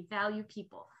people and we value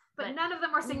people. But none of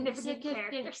them are significant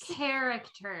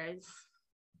characters.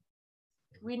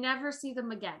 We never see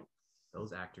them again.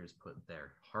 those actors put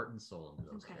their heart and soul into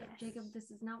those characters. Jacob,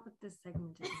 this is not what this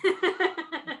segment is.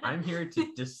 I'm here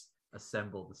to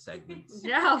disassemble the segments.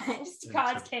 No. Just to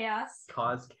cause chaos.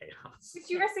 Cause chaos. Which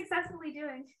you are successfully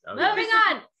doing. Oh, Moving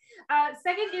yes. on.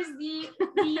 Second is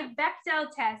the Bechdel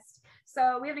test.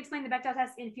 So we haven't explained the Bechdel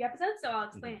test in a few episodes, so I'll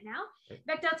explain it now. Okay.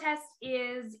 Bechdel test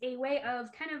is a way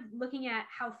of kind of looking at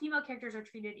how female characters are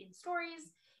treated in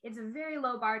stories. It's a very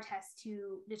low bar test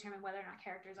to determine whether or not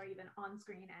characters are even on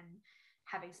screen and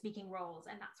having speaking roles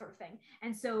and that sort of thing.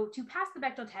 And so to pass the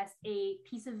Bechdel test, a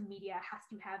piece of media has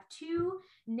to have two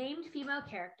named female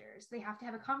characters. They have to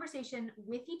have a conversation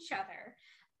with each other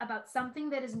about something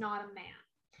that is not a man.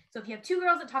 So if you have two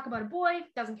girls that talk about a boy,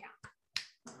 doesn't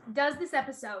count. Does this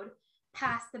episode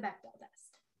pass the Bechdel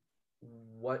test?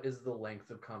 What is the length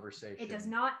of conversation? It does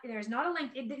not. There's not a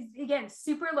length. It is, again,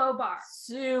 super low bar.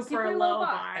 Super low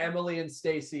bar. Emily and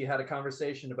Stacy had a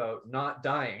conversation about not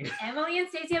dying. Emily and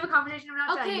Stacey have a conversation about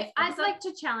not dying. Okay, I'd like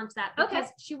to challenge that because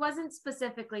Okay. she wasn't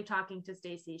specifically talking to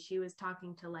Stacy. She was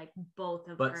talking to like both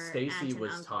of But her. Stacy aunt and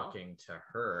was uncle. talking to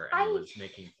her and was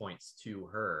making points to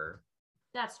her.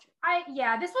 That's true.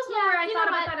 This was more Yeah, where I you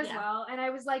thought know about what? that as Yeah. well. And I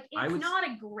was like, it's not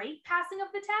a great passing of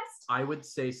the test. I would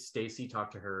say Stacy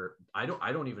talked to her. I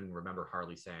don't even remember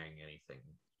Harley saying anything.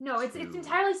 No, it's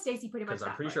entirely Stacey pretty much. Because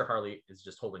I'm pretty sure Harley is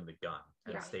just holding the gun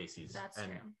and Yeah. Stacy's. That's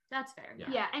and true. That's fair. Yeah.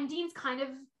 Yeah, and Dean's kind of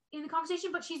in the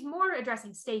conversation, but she's more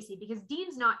addressing Stacey because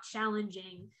Dean's not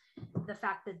challenging the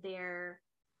fact that they're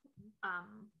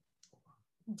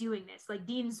doing this. Like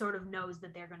Dean sort of knows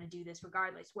that they're going to do this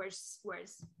regardless,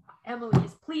 whereas Emily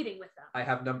is pleading with them. I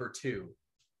have number 2.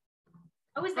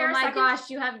 Oh, is there Oh a my second? gosh,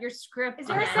 you have your script. Is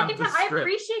there I a have second the time? I script.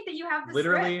 appreciate that you have the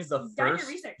Literally script. the You've done your first.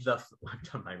 research. I've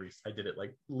done my research. I did it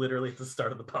like literally at the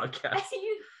start of the podcast.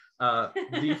 You-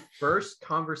 The first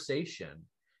conversation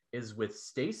is with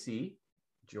Stacy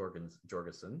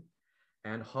Jorgensen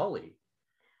and Holly,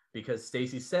 because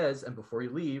Stacy says, and before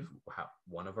you leave,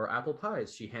 one of our apple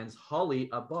pies, she hands Holly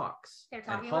a box, They're and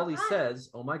talking Holly about pie. says,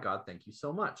 "Oh my God, thank you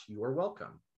so much. You are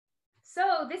welcome."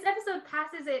 So this episode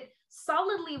passes it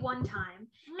solidly one time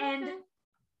and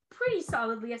pretty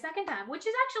solidly a second time, which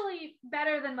is actually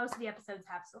better than most of the episodes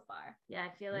have so far. Yeah, I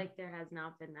feel like there has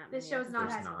not been that. This many show's not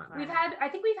episodes had. so far. I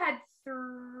think we've had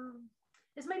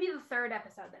this might be the third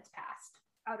episode that's passed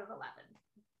out of 11.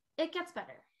 It gets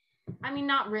better. I mean,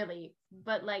 not really,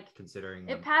 but like Considering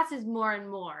it passes more and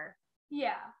more.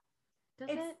 Yeah, Does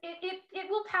it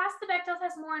will pass the Bechdel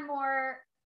test more and more.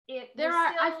 There will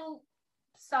are- still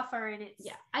suffer in its.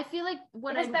 Yeah, I feel like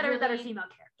what It has I better really, female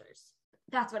characters.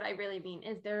 That's what I really mean.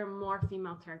 Is there are more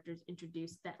female characters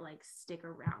introduced that like stick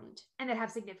around? And that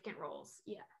have significant roles.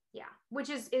 Yeah. Yeah, which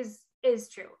is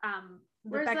true. The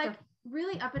Whereas Bechdel- like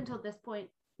really up until this point,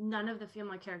 none of the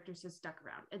female characters has stuck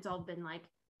around. It's all been like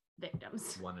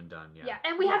victims. one and done. yeah,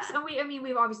 and we have some.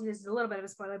 We've obviously, this is a little bit of a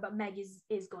spoiler, but Meg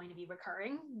is going to be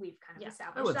recurring. We've kind of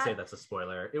established I wouldn't that. say that's a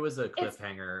spoiler. It was a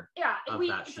cliffhanger Yeah, of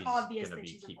that it's she's obvious gonna that be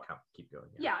she's keep important. going.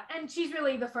 Yeah, and she's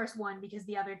really the first one because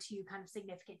the other two kind of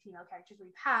significant female characters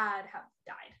we've had have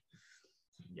died.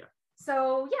 Yeah.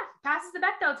 So yeah, passes the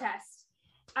Bechdel test.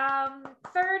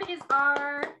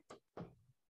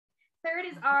 Third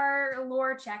is our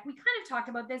lore check. We kind of talked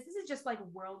about this. This is just like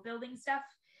world building stuff.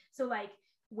 So like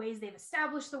ways they've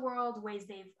established the world, ways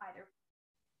they've either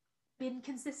been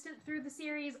consistent through the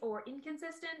series or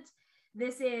inconsistent.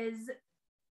 This is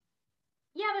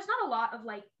yeah, there's not a lot of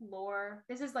like lore.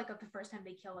 This is like the first time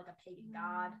they kill like a pagan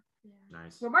god. Yeah.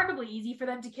 Nice. Remarkably easy for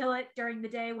them to kill it during the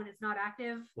day when it's not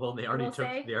active. Well, they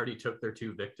already took their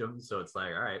 2 victims, so it's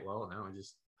like, all right, well, now we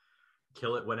just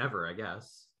kill it whenever, I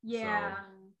guess. Yeah. So,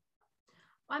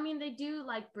 I mean, they do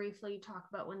like briefly talk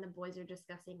about when the boys are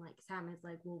discussing, like Sam is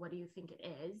like, well, what do you think it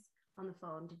is, on the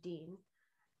phone to Dean,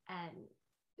 and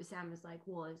Sam is like,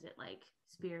 well, is it like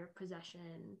spirit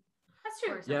possession? That's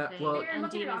true. Or something? Yeah, well, and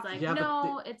Dean is like, yeah,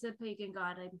 no, it's a pagan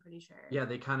god, I'm pretty sure. Yeah,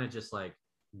 they kind of just like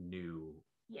knew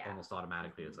Yeah. almost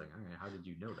automatically. It's like, okay, how did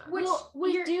you know that? Well,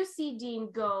 we do see Dean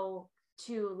go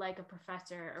to like a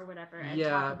professor or whatever and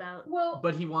talk about. Well,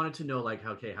 but he wanted to know like,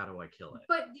 okay, how do I kill it?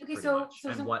 But okay, pretty so much,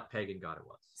 and some, what pagan god it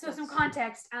was. So some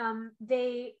context.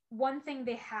 One thing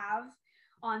they have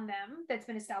on them that's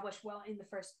been established well in the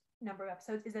first number of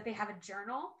episodes is that they have a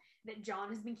journal that John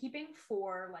has been keeping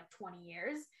for like 20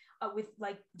 years. With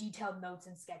like detailed notes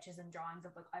and sketches and drawings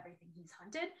of like everything he's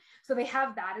hunted. So they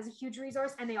have that as a huge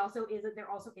resource, and there also is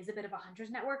a bit of a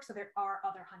hunters network. So there are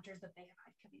other hunters that they have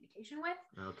had communication with.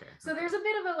 Okay. So there's a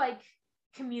bit of a like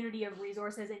community of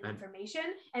resources and information,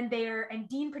 and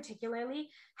Dean particularly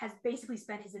has basically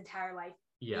spent his entire life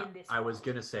in this. I was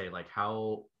gonna say, like,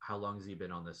 how long has he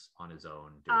been on his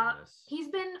own doing this? He's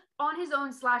been on his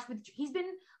own he's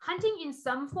been hunting in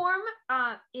some form.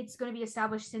 It's going to be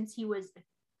established since he was a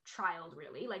child,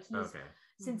 really, like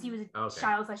since he was a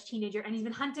child / teenager, and he's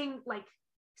been hunting like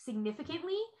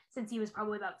significantly since he was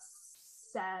probably about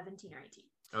 17 or 18.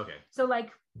 Okay, so like,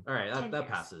 all right, that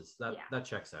passes, that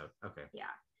checks out. Okay, yeah,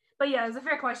 but yeah, it's a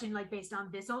fair question. Like, based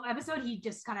on this whole episode, he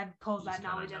just kind of pulls that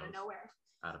knowledge out of nowhere,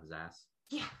 out of his ass.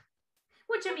 Yeah,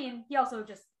 which, I mean, he also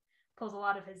just pulls a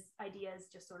lot of his ideas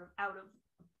just sort of out of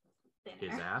thin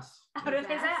air. His ass, out of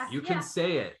his ass. You can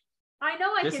say it. I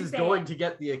know. This is going to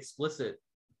get the explicit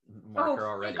marker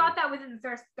already. I got that within the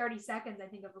first 30 seconds, I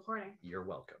think, of recording. You're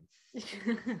welcome. This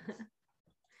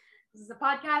is a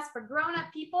podcast for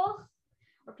grown-up people,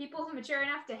 or people who mature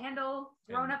enough to handle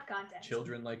grown-up content.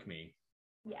 Children like me.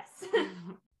 Yes.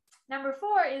 Number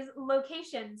 4 is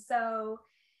location. So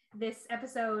this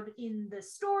episode in the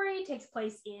story takes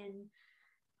place in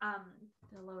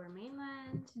the Lower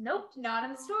Mainland. Nope, not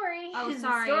in the story. Oh,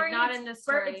 sorry, not in the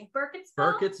story. It's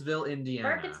Burkittsville, Indiana.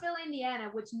 Burkittsville, Indiana,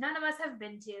 which none of us have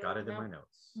been to. Got it in my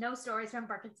notes. No stories from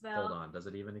Burkittsville. Hold on, does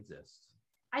it even exist?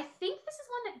 I think this is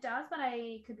one that does, but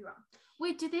I could be wrong.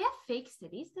 Wait, do they have fake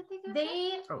cities that they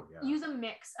go to? Use a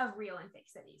mix of real and fake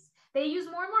cities. They use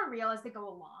more and more real as they go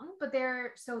along, but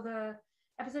the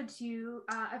episode 2,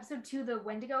 the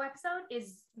Wendigo episode,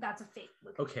 that's a fake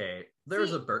location. Okay,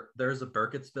 there's a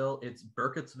Burkittsville. It's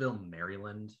Burkittsville,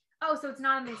 Maryland. Oh, so it's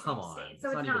not in the same state. So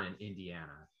it's not even in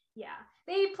Indiana. Yeah,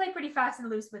 they play pretty fast and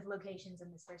loose with locations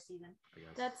in this first season.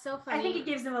 That's so funny. I think it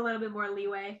gives them a little bit more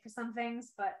leeway for some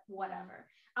things, but whatever.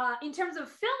 In terms of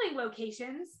filming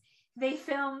locations, they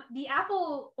film the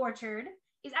apple orchard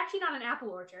is actually not an apple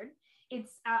orchard.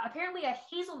 It's apparently a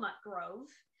hazelnut grove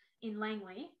in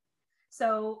Langley.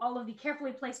 So all of the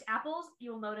carefully placed apples,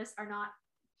 you'll notice, are not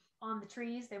on the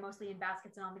trees. They're mostly in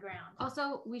baskets and on the ground.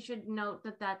 Also, we should note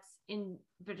that that's in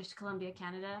British Columbia,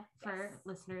 Canada, for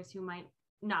listeners who might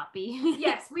not be.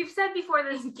 Yes, we've said before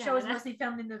this show is mostly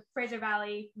filmed in the Fraser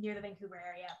Valley near the Vancouver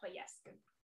area, but yes. Good.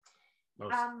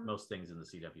 Most things in the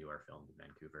CW are filmed in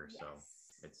Vancouver, so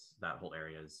it's that whole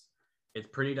area it's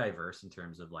pretty diverse in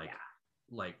terms of like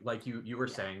you were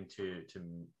saying to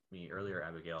me earlier,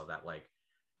 Abigail, that like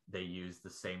they use the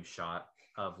same shot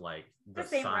of like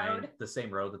the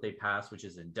same road that they pass, which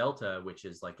is in Delta, which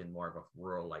is like in more of a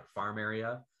rural like farm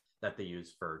area that they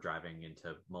use for driving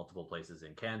into multiple places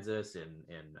in Kansas, in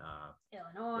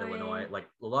Illinois, like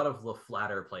a lot of the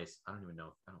flatter place. I don't think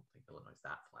Illinois is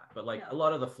that flat, but like a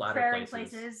lot of the flatter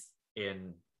places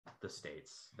in the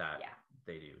States that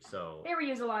they do. So they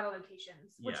reuse a lot of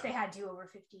locations, which they had to over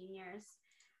 15 years.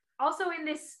 Also in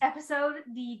this episode,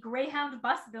 the Greyhound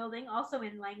bus building, also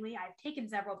in Langley. I've taken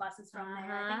several buses from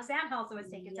there. I think Sam also has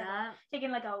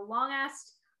taken like a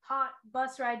long-ass hot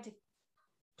bus ride to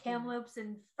Kamloops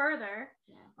and further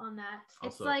on that.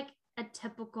 It's like a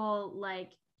typical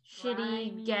like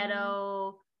shitty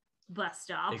ghetto bus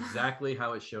stop. Exactly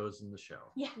how it shows in the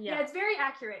show. Yeah, it's very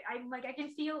accurate. I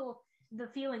can feel the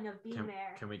feeling of being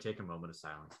there. Can we take a moment of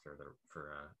silence for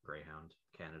Greyhound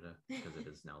Canada, because it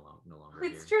is no longer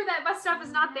It's true that bus stop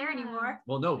is not there anymore.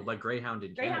 Well, no, like Greyhound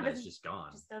in Canada is just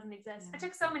gone. Just doesn't exist. I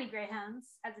took so many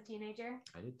Greyhounds as a teenager.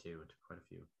 I did too. I took quite a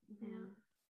few. Yeah.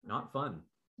 Not fun.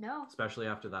 No. Especially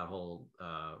after that whole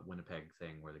Winnipeg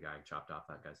thing where the guy chopped off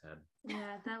that guy's head.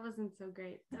 Yeah, that wasn't so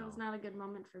great. That was not a good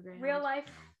moment for Greyhound.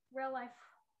 Real life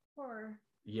horror.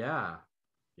 Yeah.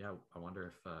 I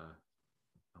wonder if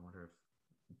I wonder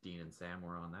if Dean and Sam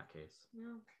were on that case.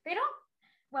 No, they don't.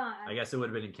 Well, I guess it would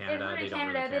have been in Canada. They don't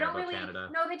really They care don't about really. Canada.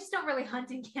 No, they just don't really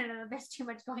hunt in Canada. There's too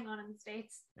much going on in the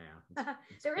States. Yeah,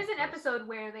 it's There a is big an place. episode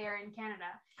where they are in Canada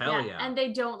Hell yeah. And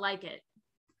they don't like it.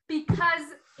 because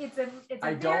it's a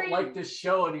I very, don't like this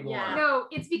show anymore. Yeah. No,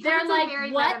 it's because They're it's like, a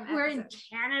very what? meta We're in episode.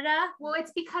 Canada? Well,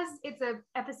 it's because it's a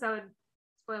episode,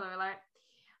 spoiler alert,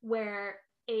 where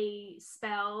a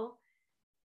spell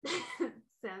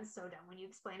sounds so dumb when you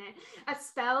explain it. A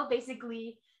spell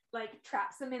basically like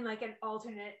traps them in like an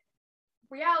alternate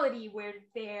reality where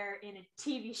they're in a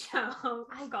TV show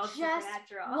called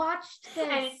Supernatural. Watched this.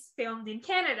 And it's filmed in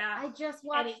Canada. I just and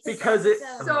watched it's this Because it-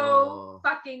 episode. so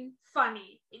fucking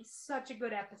funny. It's such a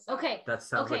good episode. Okay. That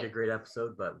sounds like Okay. a great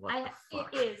episode, but what the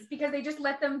fuck? It is because they just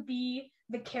let them be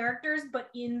the characters, but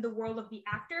in the world of the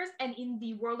actors, and in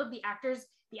the world of the actors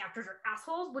are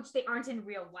assholes, which they aren't in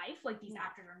real life. Like these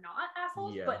actors are not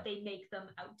assholes, Yeah. but they make them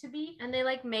out to be. And they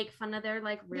like make fun of their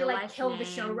like real They like life kill names. the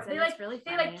show. And They it's really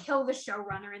they funny. like kill the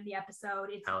showrunner in the episode.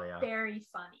 It's Hell yeah. very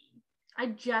funny. I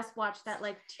just watched that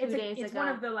like 2 days It's ago. one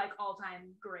of the like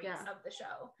all-time greats Yeah. of the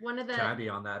show. One of the Can I be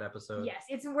on that episode? Yes,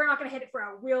 we're not gonna hit it for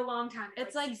a real long time.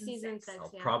 It's like season 6. I'll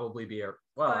Yeah. probably be I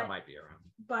But- might be around.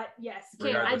 But yes, Okay,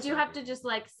 I Regardless do of have to the- just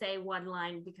like say one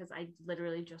line because I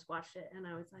literally just watched it and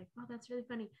I was like, oh, that's really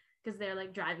funny. Because they're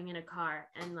like driving in a car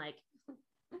and like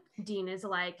Dean is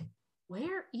like,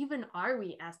 where even are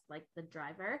we? Asked like the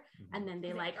driver. And then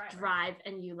they The like driver. drive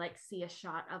and you like see a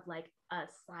shot of like a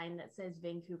sign that says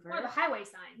Vancouver. one of the highway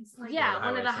signs. Like, Yeah,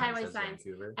 one of the sign highway says signs.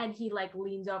 Vancouver. And he like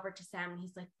leans over to Sam and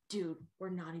he's like, dude, we're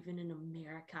not even in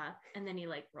America. And then he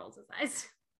like rolls his eyes.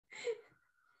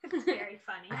 It's very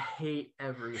funny. I hate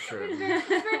everything. It's very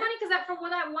funny because that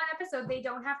one episode they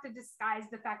don't have to disguise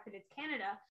the fact that it's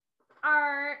Canada.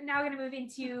 Are now going to move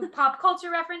into pop culture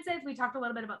references. We talked a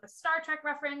little bit about the Star Trek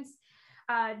reference.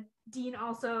 Dean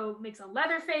also makes a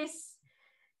Leatherface.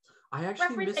 I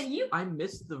actually reference, and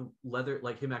missed the leather,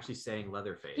 like him actually saying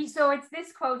Leatherface. So it's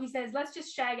this quote. He says, "Let's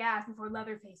just shag ass before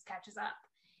Leatherface catches up."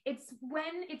 It's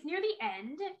near the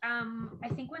end. I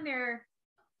think when they're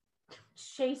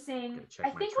chasing. Gotta check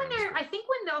I my think transcript.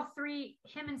 when all three,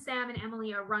 him and Sam and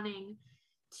Emily, are running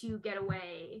to get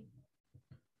away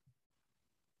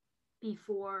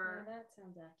before that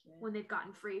sounds accurate. when they've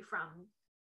gotten free from.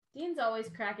 Dean's always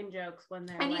cracking jokes when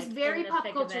they're And like, he's very in the pop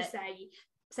thick of culture it.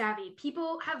 savvy.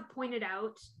 People have pointed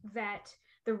out that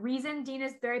the reason Dean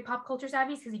is very pop culture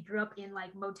savvy is because he grew up in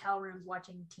like motel rooms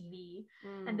watching TV,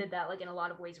 and that like in a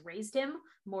lot of ways raised him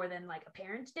more than like a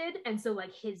parent did. And so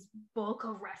like his bulk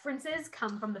of references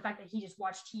come from the fact that he just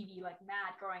watched TV like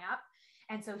mad growing up.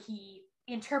 And so he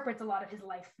interprets a lot of his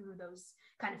life through those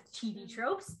kind of TV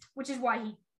tropes, which is why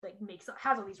he like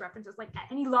has all these references like that.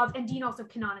 And Dean also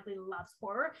canonically loves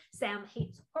horror. Sam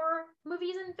hates horror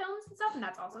movies and films and stuff, and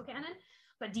that's also canon.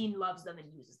 But Dean loves them and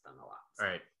uses them a lot. All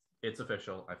right, it's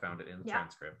official. I found it in the Yeah.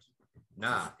 transcript.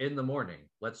 Nah, in the morning,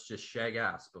 let's just shag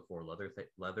ass before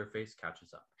Leatherface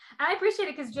catches up. I appreciate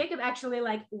it because Jacob actually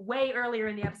like way earlier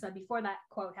in the episode before that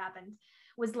quote happened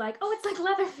was like, "Oh, it's like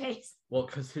Leatherface." Well,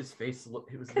 because his face, it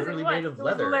was 'Cause literally it was. made of It was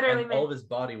leather, literally and made- all of his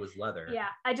body was leather. Yeah,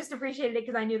 I just appreciated it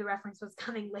because I knew the reference was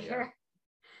coming later.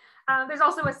 There's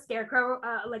also a Scarecrow,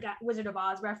 like a Wizard of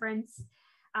Oz reference.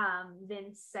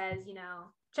 Vince says,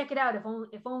 check it out.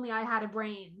 If only I had a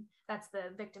brain. That's the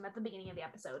victim at the beginning of the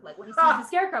episode. Like when he sees the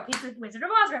Scarecrow, he's the Wizard of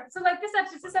Oz reference. So like this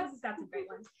episode's got some great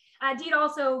ones. Dean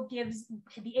also gives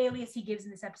the alias he gives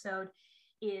in this episode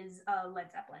is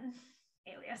Led Zeppelin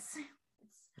alias.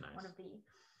 It's Nice. one of the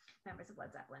members of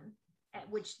Led Zeppelin, at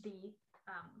which the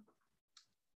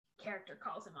character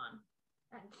calls him on.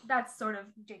 And that's sort of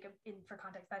Jacob for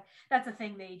context. That's a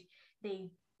thing they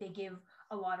give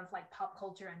a lot of like pop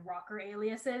culture and rocker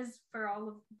aliases for all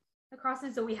of the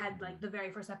crosses. So we had like the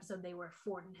very first episode they were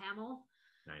Ford and Hamill,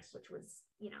 Nice. which was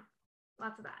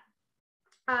lots of that.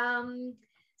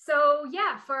 So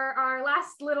yeah, for our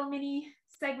last little mini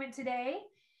segment today,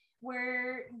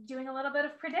 we're doing a little bit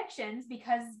of predictions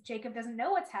because Jacob doesn't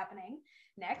know what's happening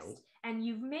next, Nope. and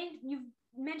you've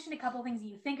mentioned a couple things that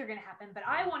you think are going to happen, but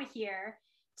I want to hear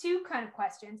two kind of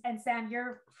questions. And Sam,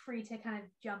 you're free to kind of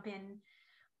jump in,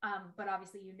 but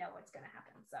obviously you know what's going to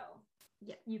happen, so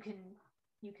yeah, you can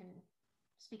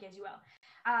speak as you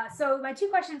will. So my two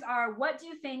questions are: what do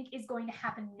you think is going to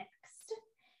happen next,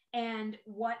 and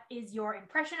what is your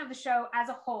impression of the show as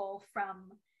a whole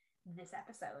from this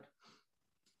episode?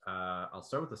 I'll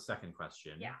start with the second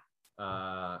question. Yeah.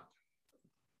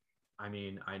 I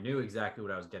mean, I knew exactly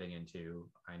what I was getting into.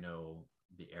 I know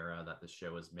the era that the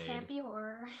show was made. Campy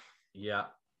horror. Yeah.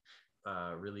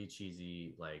 Really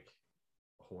cheesy, like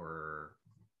horror,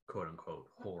 quote unquote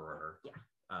horror. Yeah.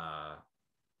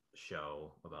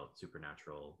 show about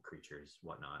supernatural creatures,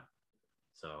 whatnot.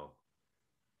 So,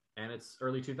 and it's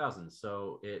early 2000s,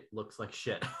 so it looks like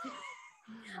shit.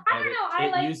 I don't know.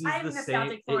 I'm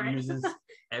nostalgic for it. It uses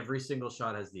every single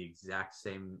shot has the exact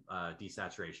same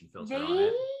desaturation filter They on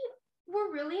it.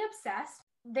 were really obsessed.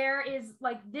 There is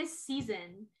like this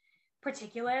season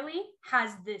particularly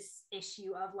has this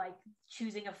issue of like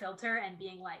choosing a filter and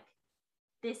being like,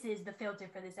 this is the filter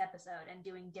for this episode, and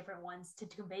doing different ones to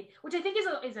convey, which I think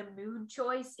is a mood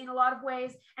choice in a lot of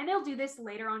ways. And they'll do this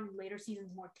later on in later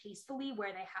seasons more tastefully,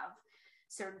 where they have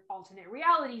certain alternate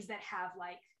realities that have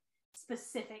like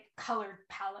specific colored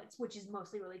palettes, which is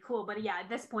mostly really cool. But yeah, at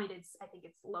this point I think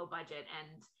it's low budget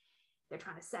and they're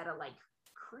trying to set a like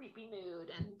creepy mood,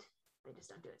 and they just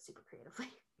don't do it super creatively.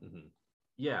 Mm-hmm.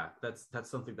 Yeah, that's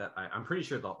something that I'm pretty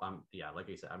sure like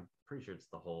I said, I'm pretty sure it's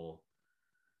the whole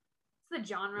the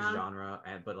genre,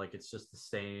 but like it's just the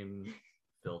same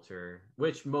filter,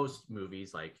 which most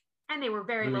movies like, and they were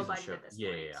very low budget at this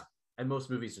point. Yeah, and most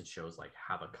movies and shows like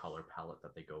have a color palette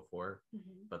that they go for,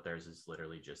 but theirs is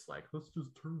literally just like, let's just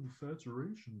turn the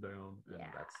saturation down, and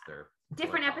that's their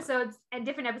different episodes, and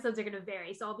different episodes are going to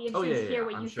vary. So I'll be interested to hear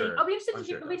what you think. I'll be interested to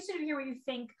hear what you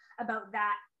think about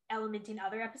that element in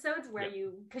other episodes where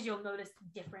because you'll notice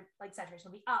different, like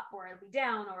saturation will be up or it'll be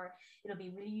down or it'll be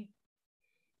really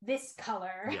this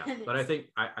color. Yeah, but I think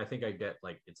I get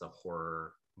like it's a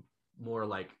horror, more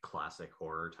like classic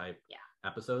horror type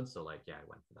episode. So like I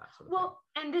went for that sort of thing.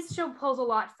 And this show pulls a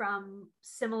lot from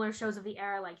similar shows of the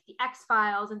era, like the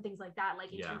X-Files and things like that,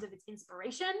 like in terms of its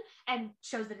inspiration, and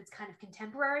shows that it's kind of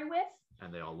contemporary with.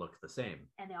 And they all look the same.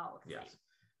 Same.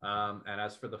 And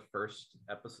as for the first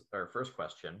episode or first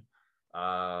question,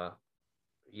 I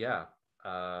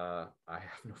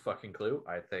have no fucking clue.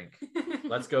 I think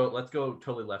let's go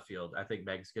totally left field. I think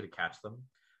Meg's gonna catch them.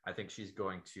 I think she's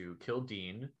going to kill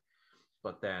Dean,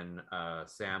 but then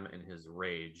Sam in his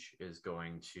rage is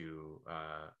going to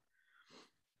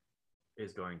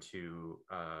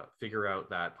figure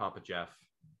out that Papa Jeff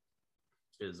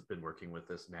has been working with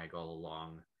this Meg all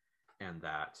along, and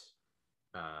that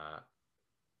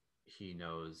he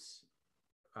knows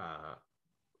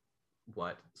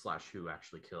what/who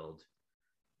actually killed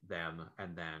them,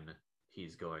 and then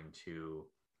he's going to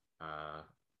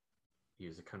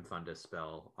use a Confundus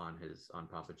spell on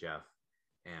Papa Jeff,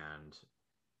 and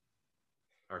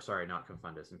not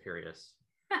Confundus, Imperius.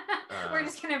 We're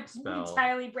just gonna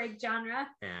entirely break genre,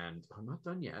 and I'm not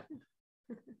done yet.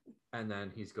 And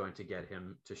then he's going to get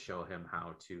him to show him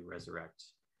how to resurrect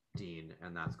Dean,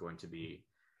 and that's going to be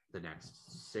the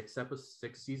next 6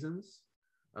 seasons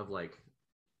of like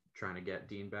trying to get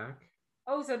Dean back.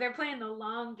 Oh, so they're playing the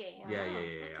long game.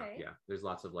 Yeah. There's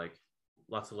lots of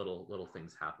little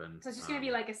things happen. So it's just gonna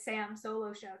be like a Sam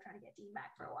solo show trying to get Dean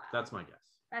back for a while. That's my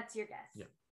guess. That's your guess.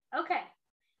 Yeah. Okay.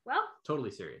 Well.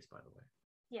 Totally serious, by the way.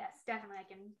 Yes, definitely. I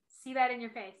can see that in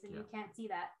your face, and you can't see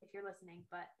that if you're listening,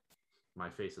 but. My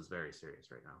face is very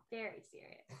serious right now. Very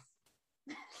serious.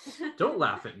 Don't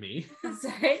laugh at me.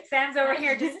 Sorry, Sam's over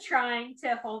here just trying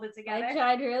to hold it together. I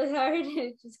tried really hard and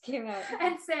it just came out.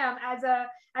 And Sam,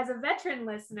 as a veteran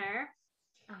listener,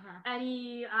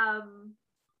 any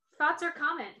thoughts or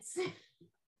comments?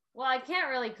 Well, I can't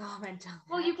really comment on that.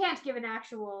 Well, you can't give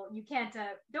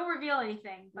don't reveal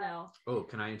anything. But... No. Oh,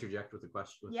 can I interject with a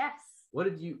question? Yes.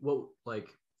 Like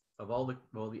of all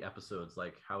the episodes,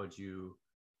 like how do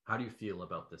you feel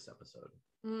about this episode?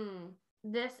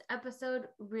 This episode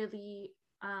really,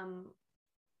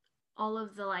 all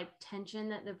of the like tension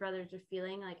that the brothers are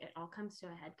feeling, like it all comes to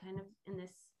a head kind of in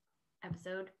this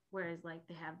episode, whereas like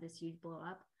they have this huge blow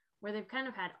up where they've kind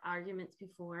of had arguments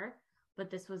before, but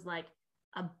this was like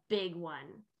a big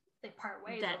one. They part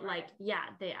ways. That like,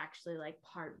 they actually like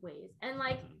part ways. And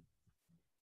like,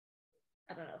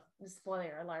 I don't know,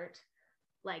 spoiler alert,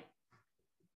 like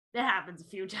it happens a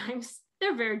few times.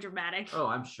 They're very dramatic. Oh,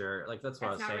 I'm sure. Like that's what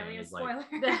I was saying. Really is like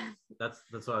that's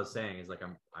what I was saying. Is like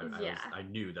I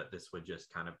knew that this would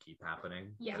just kind of keep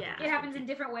happening. Yeah. It happens in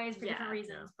different ways for different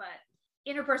reasons, but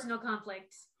interpersonal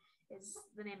conflict is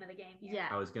the name of the game here. Yeah.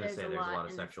 I was gonna say there's a lot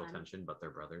of sexual tension, but they're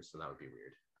brothers, so that would be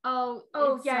weird. Oh,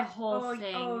 yeah, the whole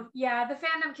thing. Oh, yeah. The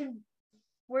fandom can.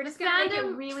 We're just gonna make it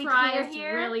really clear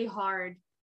here. Really hard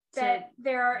that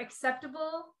there are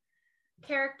acceptable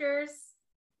characters.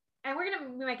 And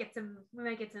we might get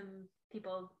some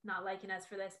people not liking us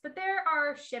for this, but there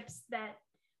are ships that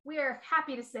we are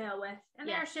happy to sail with, and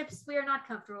there are ships we are not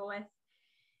comfortable with,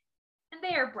 and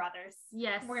they are brothers.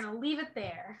 Yes, we're gonna leave it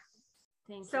there.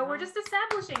 Thank you. So we're just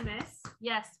establishing this.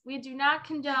 Yes, we do not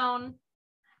condone,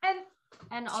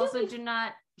 and also do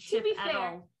not ship at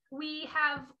all. We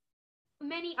have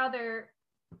many other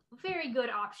very good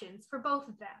options for both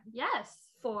of them. Yes.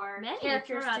 For Many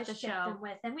characters throughout to the ship show. them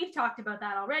with. And we've talked about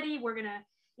that already.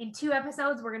 In 2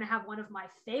 episodes, we're gonna have one of my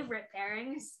favorite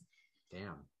pairings.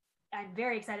 Damn. I'm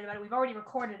very excited about it. We've already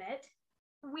recorded it.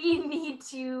 We need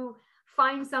to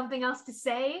find something else to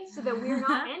say so that we're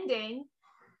not ending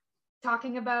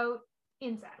talking about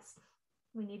incest.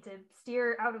 We need to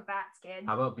steer out of that, Skid.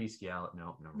 How about bestiality?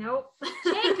 No. Nope.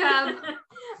 Jacob.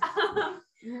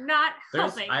 Not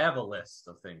helping. I have a list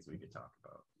of things we could talk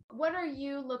about. What are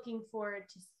you looking forward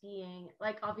to seeing?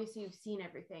 Like, obviously you've seen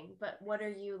everything, but what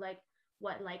are you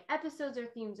what episodes or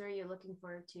themes are you looking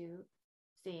forward to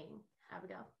seeing,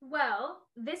 Abigail? Well,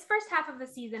 this first half of the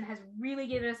season has really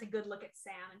given us a good look at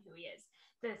Sam and who he is.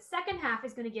 The second half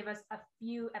is going to give us a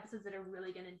few episodes that are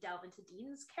really going to delve into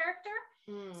Dean's character.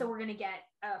 So we're going to get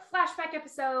a flashback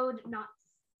episode, not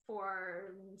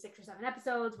for 6 or 7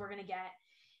 episodes. We're going to get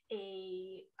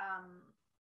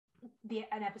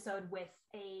an episode with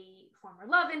a former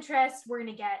love interest. We're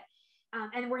going to get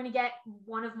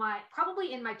one of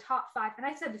probably in my top 5, and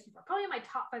I said this before, probably in my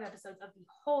top 5 episodes of the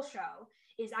whole show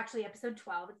is actually episode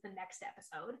 12. It's the next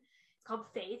episode. It's called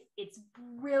Faith. It's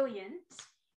brilliant.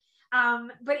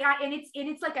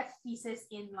 It's like a thesis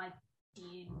in like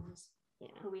Dean's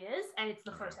who he is, and it's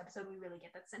the first episode we really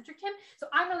get that centric him. So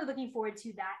I'm really looking forward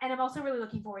to that, and I'm also really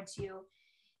looking forward to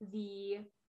the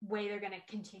way they're going to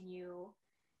continue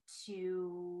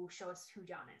to show us who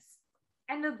John is.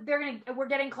 And we're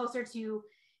getting closer to,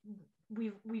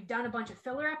 we've done a bunch of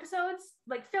filler episodes.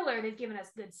 Like filler, they've given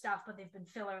us good stuff, but they've been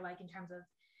filler like in terms of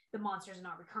the monsters are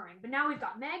not recurring. But now we've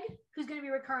got Meg, who's going to be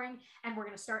recurring, and we're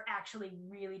going to start actually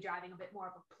really driving a bit more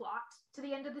of a plot to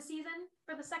the end of the season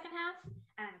for the second half,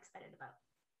 and I'm excited about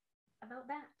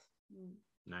that.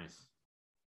 Nice.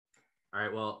 All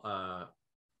right, well,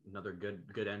 another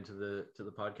good end to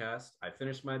the podcast. I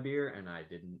finished my beer and I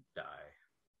didn't die.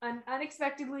 An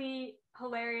unexpectedly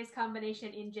hilarious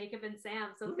combination in Jacob and Sam.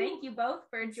 So thank you both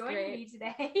for joining me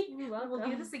today. We'll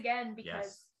do this again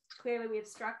because clearly we have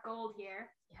struck gold here.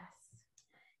 Yes.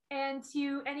 And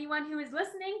to anyone who is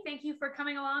listening, thank you for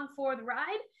coming along for the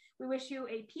ride. We wish you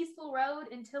a peaceful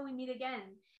road until we meet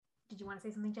again. Did you want to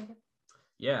say something, Jacob?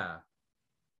 Yeah.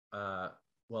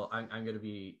 Well, I'm gonna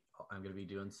be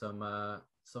doing some of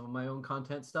my own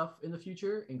content stuff in the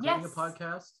future, including a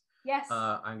podcast. Yes.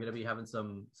 I'm gonna be having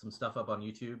some stuff up on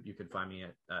YouTube. You can find me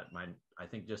at my, I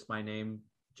think just my name,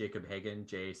 Jacob Hagan,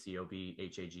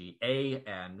 JACOBHAGAN.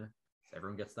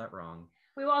 Everyone gets that wrong.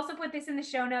 We will also put this in the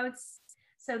show notes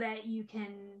so that you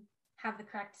can have the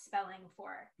correct spelling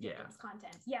for Jacob's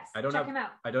content. Yes, check him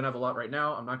out. I don't have a lot right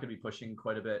now. I'm not going to be pushing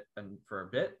quite a bit for a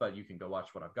bit, but you can go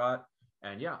watch what I've got.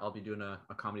 And yeah, I'll be doing a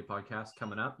comedy podcast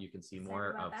coming up. You can see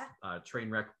more of a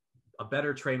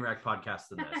better train wreck podcast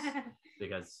than this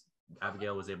because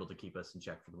Abigail was able to keep us in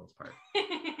check for the most part.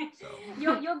 So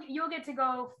you'll get to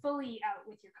go fully out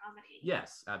with your comedy.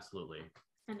 Yes, absolutely.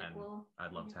 And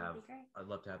I'd love to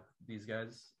have these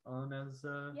guys on as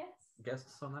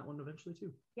guests on that one eventually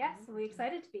too. Yes, we're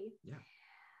excited to be. Yeah.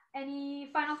 Any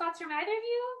final thoughts from either of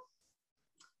you?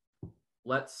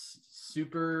 Let's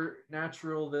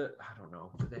supernatural that I don't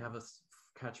know. Do they have a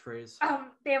catchphrase?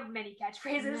 They have many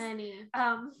catchphrases. Many.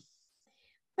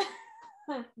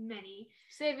 Many.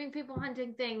 Saving people,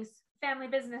 hunting things. Family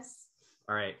business.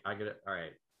 All right, I get it. All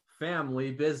right.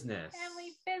 Family business.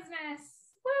 Family business.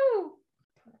 Woo!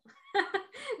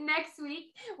 Next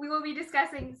week, we will be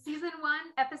discussing season 1,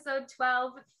 episode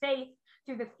 12, Faith,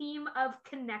 through the theme of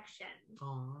connection.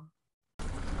 Aww.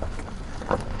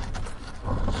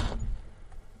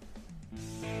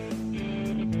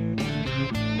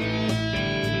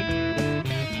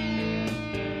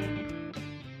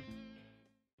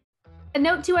 A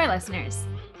note to our listeners.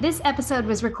 This episode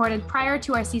was recorded prior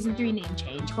to our season 3 name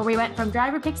change, where we went from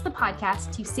Driver Picks the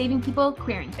Podcast to Saving People,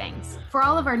 Queering Things. For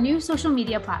all of our new social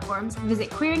media platforms,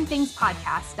 visit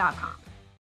queeringthingspodcast.com.